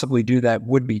would possibly do that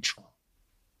would be Trump.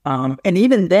 And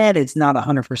even then, it's not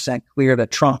 100% clear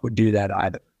that Trump would do that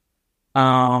either.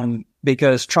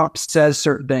 Because Trump says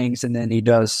certain things and then he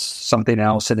does something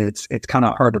else, and it's kind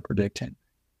of hard to predict him.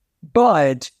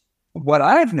 But what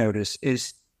I've noticed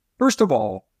is, first of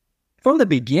all, from the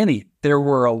beginning, there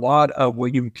were a lot of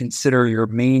what you would consider your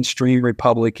mainstream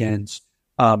Republicans.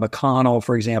 McConnell,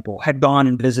 for example, had gone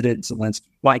and visited Zelensky.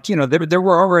 Like, there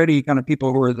were already kind of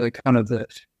people who were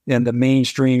the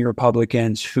mainstream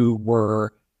Republicans who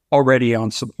were already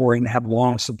on supporting, have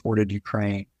long supported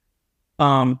Ukraine.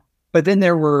 But then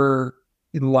there were,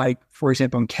 like, for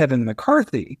example, Kevin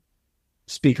McCarthy,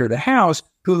 Speaker of the House,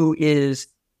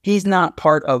 he's not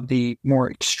part of the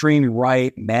more extreme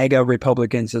right, MAGA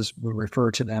Republicans, as we refer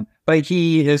to them, but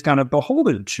he is kind of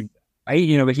beholden to them,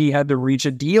 right? But he had to reach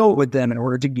a deal with them in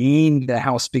order to gain the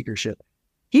House speakership.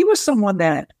 He was someone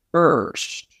that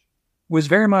first was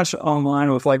very much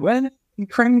online with, like, well,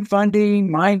 Ukraine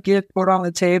funding might get put on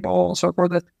the table, so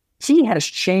forth. He has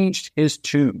changed his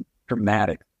tune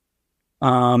dramatically.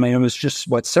 And it was just,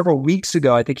 several weeks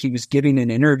ago, I think he was giving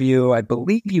an interview. I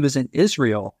believe he was in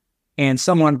Israel, and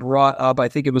someone brought up, I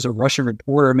think it was a Russian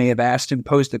reporter, may have asked him,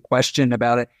 posed a question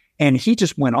about it, and he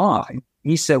just went off.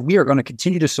 He said, we are going to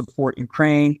continue to support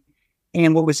Ukraine.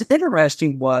 And what was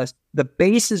interesting was the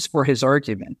basis for his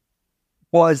argument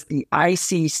was the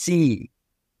ICC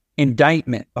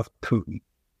indictment of Putin.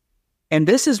 And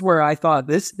this is where I thought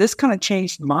this kind of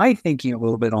changed my thinking a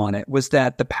little bit on it, was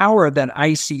that the power of that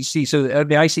ICC, so the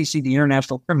ICC, the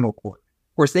International Criminal Court,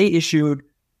 of course, they issued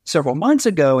several months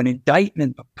ago an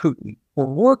indictment of Putin for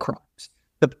war crimes.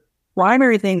 The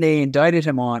primary thing they indicted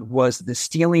him on was the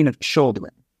stealing of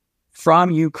children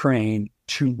from Ukraine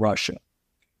to Russia.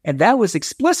 And that was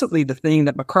explicitly the thing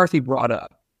that McCarthy brought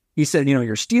up. He said,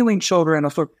 you're stealing children.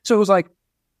 So it was like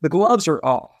the gloves are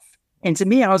off. And to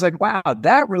me, I was like, wow,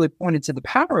 that really pointed to the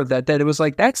power of that it was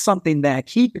like, that's something that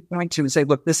he could point to and say,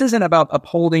 look, this isn't about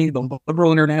upholding the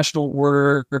liberal international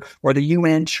order or the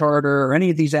UN charter or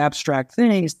any of these abstract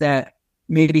things that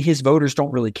maybe his voters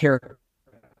don't really care about.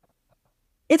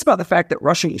 It's about the fact that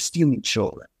Russia is stealing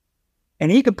children.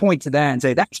 And he could point to that and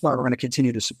say, that's why we're going to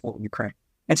continue to support Ukraine.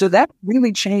 And so that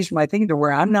really changed my thinking to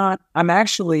where I'm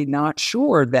actually not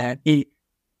sure that it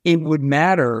would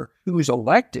matter who's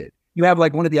elected. You have,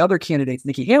 like, one of the other candidates,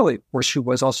 Nikki Haley, of course, who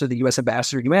was also the U.S.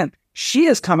 ambassador to UN. She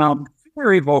has come out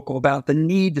very vocal about the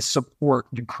need to support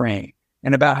Ukraine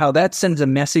and about how that sends a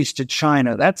message to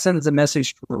China. That sends a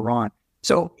message to Iran.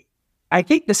 So I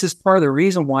think this is part of the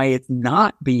reason why it's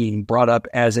not being brought up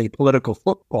as a political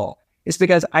football. It's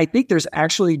because I think there's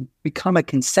actually become a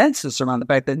consensus around the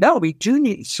fact that, no, we do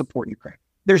need to support Ukraine.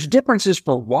 There's differences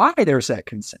for why there's that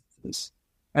consensus.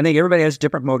 I think everybody has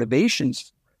different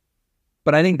motivations.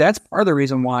 But I think that's part of the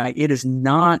reason why it is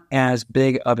not as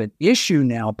big of an issue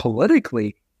now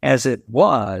politically as it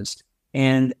was.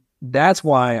 And that's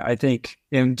why I think,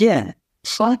 and again,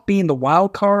 Trump being the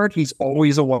wild card, he's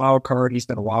always a wild card. He's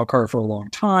been a wild card for a long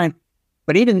time.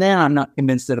 But even then, I'm not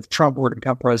convinced that if Trump were to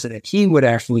become president, he would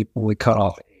actually fully cut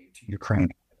off aid to Ukraine.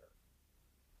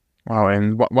 Wow.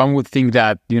 And one would think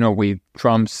that, with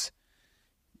Trump's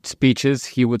speeches,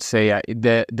 he would say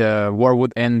the war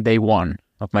would end day one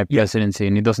of my presidency.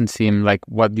 And it doesn't seem like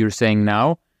what you're saying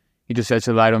now. He just sheds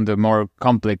a light on the more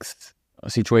complex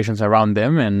situations around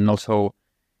them, and also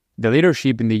the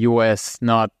leadership in the U.S.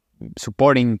 not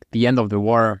supporting the end of the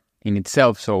war in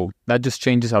itself. So that just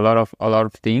changes a lot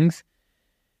of things.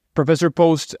 Professor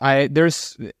Poast,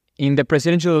 there's in the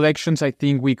presidential elections, I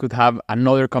think we could have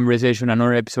another conversation,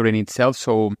 another episode in itself.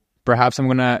 So perhaps I'm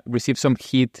gonna receive some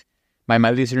heat by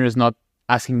my listeners not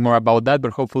asking more about that,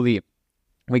 but hopefully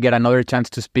we get another chance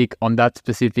to speak on that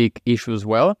specific issue as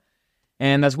well.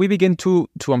 And as we begin to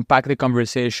unpack the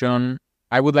conversation,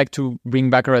 I would like to bring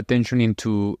back our attention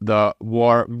into the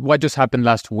war, what just happened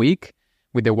last week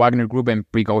with the Wagner Group and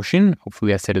Prigozhin.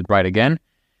 Hopefully I said it right again.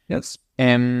 Yes.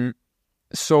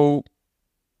 So,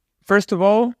 first of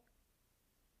all,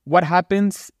 what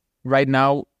happens right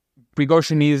now?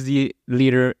 Prigozhin is the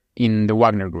leader in the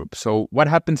Wagner Group. So what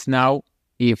happens now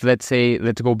if, let's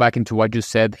go back into what you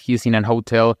said, he's in a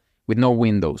hotel with no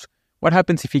windows? What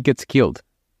happens if he gets killed,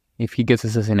 if he gets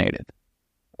assassinated?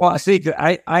 Well, I think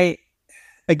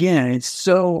again, it's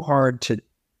so hard to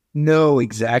know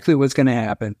exactly what's going to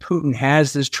happen. Putin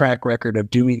has this track record of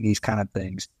doing these kind of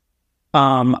things.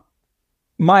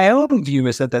 My own view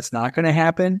is that that's not going to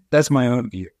happen. That's my own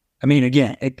view. I mean,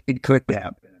 again, it could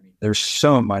happen. I mean, there's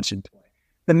so much in play.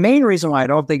 The main reason why I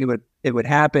don't think it would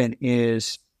happen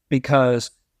is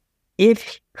because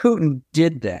if Putin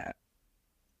did that,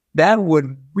 that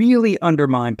would really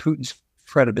undermine Putin's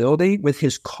credibility with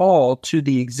his call to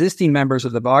the existing members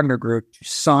of the Wagner Group to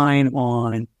sign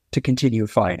on to continue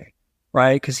fighting,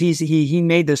 right? Because he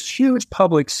made this huge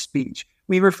public speech.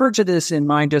 We refer to this in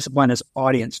mind discipline as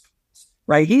audience calls,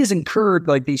 right? He's incurred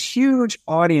like these huge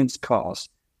audience calls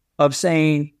of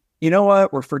saying, you know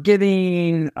what, we're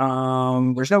forgiving,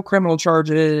 there's no criminal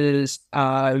charges,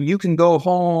 you can go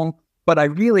home, but I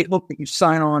really hope that you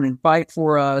sign on and fight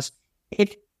for us.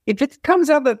 If it comes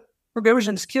out that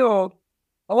Prigozhin's killed,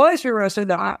 a lot of people said,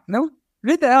 no,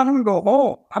 get that, I'm going to go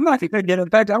home. I'm not going to get it. In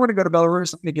fact, I want to go to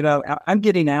Belarus. I'm going to get out. I'm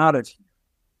getting out of here.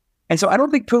 And so I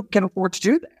don't think Putin can afford to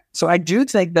do that. So I do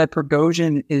think that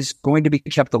Prigozhin is going to be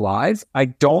kept alive. I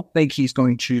don't think he's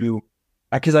going to,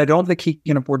 because I don't think he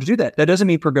can afford to do that. That doesn't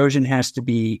mean Prigozhin has to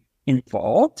be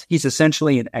involved. He's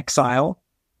essentially in exile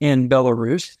in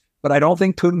Belarus. But I don't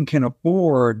think Putin can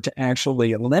afford to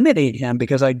actually eliminate him,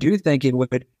 because I do think it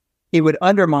would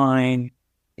undermine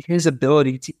his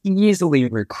ability to easily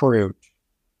recruit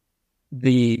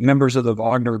the members of the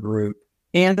Wagner Group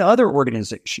and other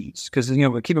organizations. Because,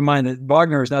 keep in mind that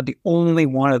Wagner is not the only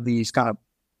one of these kind of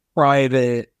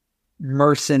private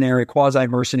mercenary,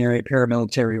 quasi-mercenary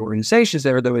paramilitary organizations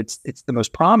there, though it's the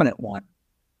most prominent one.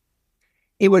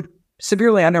 It would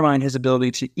severely undermine his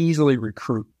ability to easily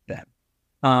recruit them.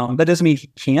 That doesn't mean he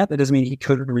can't. That doesn't mean he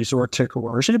couldn't resort to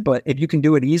coercion. But if you can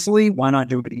do it easily, why not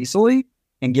do it easily?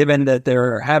 And given that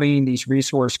they're having these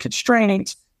resource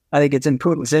constraints, I think it's in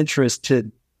Putin's interest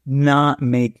to not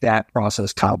make that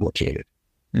process complicated.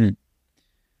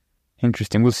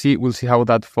 Interesting. We'll see how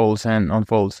that falls and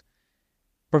unfolds.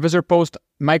 Professor Poast,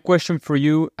 my question for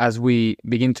you as we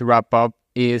begin to wrap up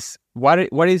is what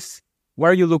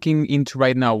are you looking into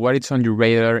right now? What is on your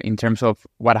radar in terms of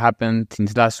what happened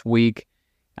since last week?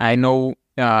 I know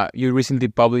you recently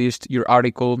published your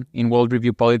article in World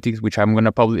Review Politics, which I'm going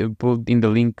to put in the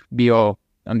link below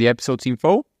on the episode's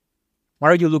info.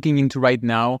 What are you looking into right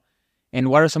now? And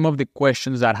what are some of the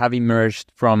questions that have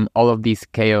emerged from all of this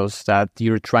chaos that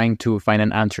you're trying to find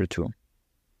an answer to?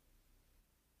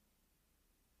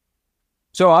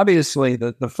 So obviously,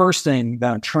 the first thing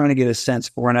that I'm trying to get a sense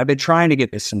for, and I've been trying to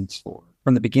get a sense for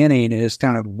from the beginning, is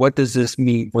kind of what does this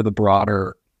mean for the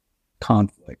broader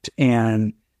conflict?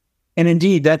 And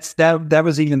indeed, that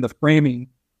was even the framing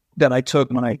that I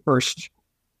took when I first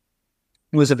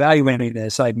was evaluating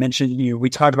this. I mentioned, we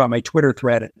talked about my Twitter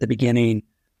thread at the beginning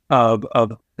of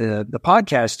the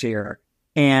podcast here.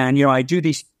 And, I do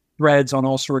these threads on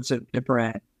all sorts of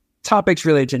different topics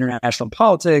related to international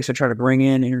politics. I try to bring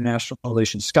in international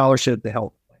relations scholarship to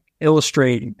help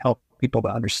illustrate and help people to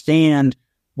understand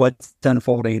what's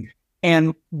unfolding.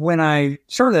 And when I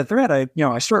started that thread,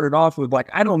 I started off with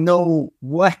I don't know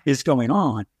what is going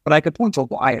on, but I could point to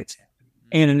why it's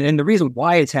happening. And the reason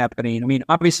why it's happening, I mean,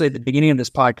 obviously at the beginning of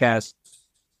this podcast,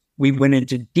 we went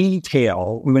into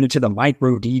detail. We went into the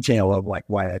micro detail of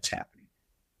why that's happening.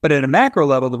 But at a macro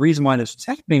level, the reason why this was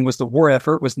happening was the war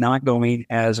effort was not going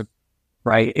as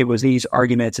right. It was these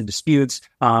arguments and disputes.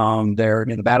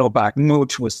 The Battle of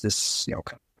Bakhmut was this,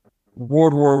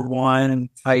 World War I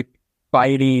type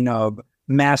fighting of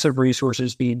massive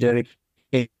resources being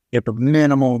dedicated for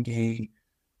minimal gain.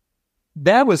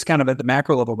 That was kind of at the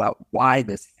macro level about why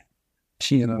this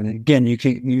happened. And again,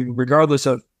 you regardless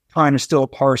of trying to still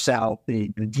parse out the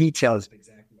details of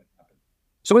exactly what happened.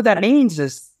 So what that means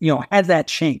is, has that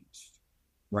changed,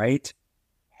 right?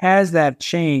 Has that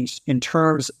changed in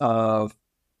terms of,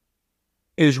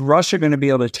 is Russia going to be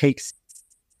able to take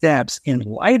steps in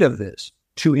light of this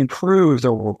to improve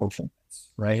their war performance,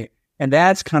 right? And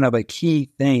that's kind of a key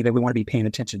thing that we want to be paying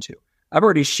attention to. I've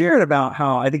already shared about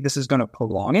how I think this is going to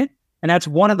prolong it. And that's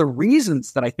one of the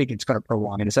reasons that I think it's going to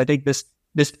prolong it, is I think this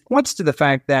points to the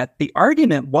fact that the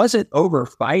argument wasn't over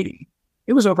fighting.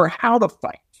 It was over how to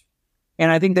fight.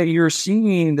 And I think that you're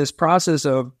seeing this process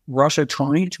of Russia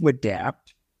trying to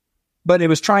adapt, but it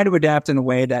was trying to adapt in a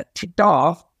way that ticked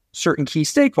off certain key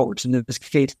stakeholders, in this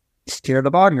case, the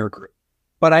Wagner Group.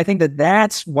 But I think that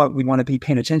that's what we want to be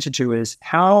paying attention to, is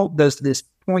how does this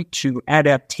point to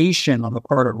adaptation on the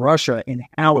part of Russia and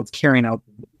how it's carrying out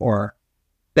the war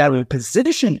that would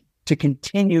position it to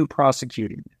continue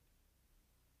prosecuting it.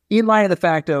 In light of the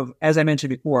fact of, as I mentioned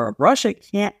before, Russia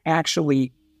can't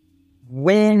actually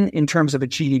win in terms of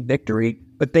achieving victory,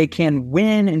 but they can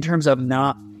win in terms of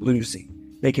not losing.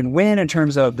 They can win in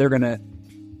terms of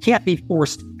can't be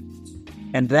forced.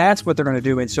 And that's what they're going to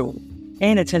do. And so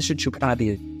paying attention to kind of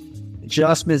the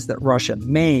adjustments that Russia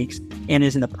makes and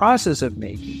is in the process of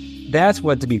making, that's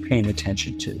what to be paying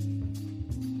attention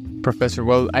to. Professor,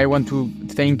 well, I want to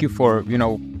thank you for,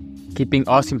 keeping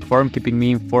us informed, keeping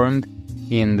me informed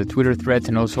in the Twitter threads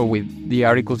and also with the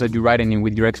articles that you write and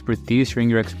with your expertise, sharing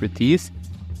your expertise.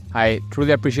 I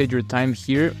truly appreciate your time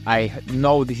here. I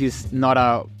know this is not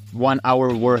a 1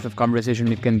 hour worth of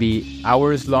conversation. It can be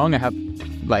hours long. I have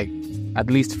at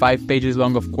least 5 pages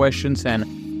long of questions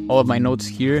and all of my notes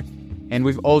here. And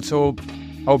we've also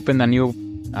opened a new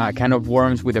can of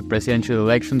worms with the presidential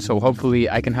election. So hopefully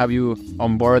I can have you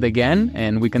on board again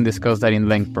and we can discuss that in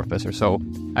length, Professor. So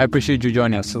I appreciate you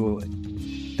joining us. Absolutely.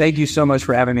 Thank you so much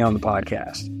for having me on the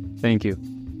podcast. Thank you.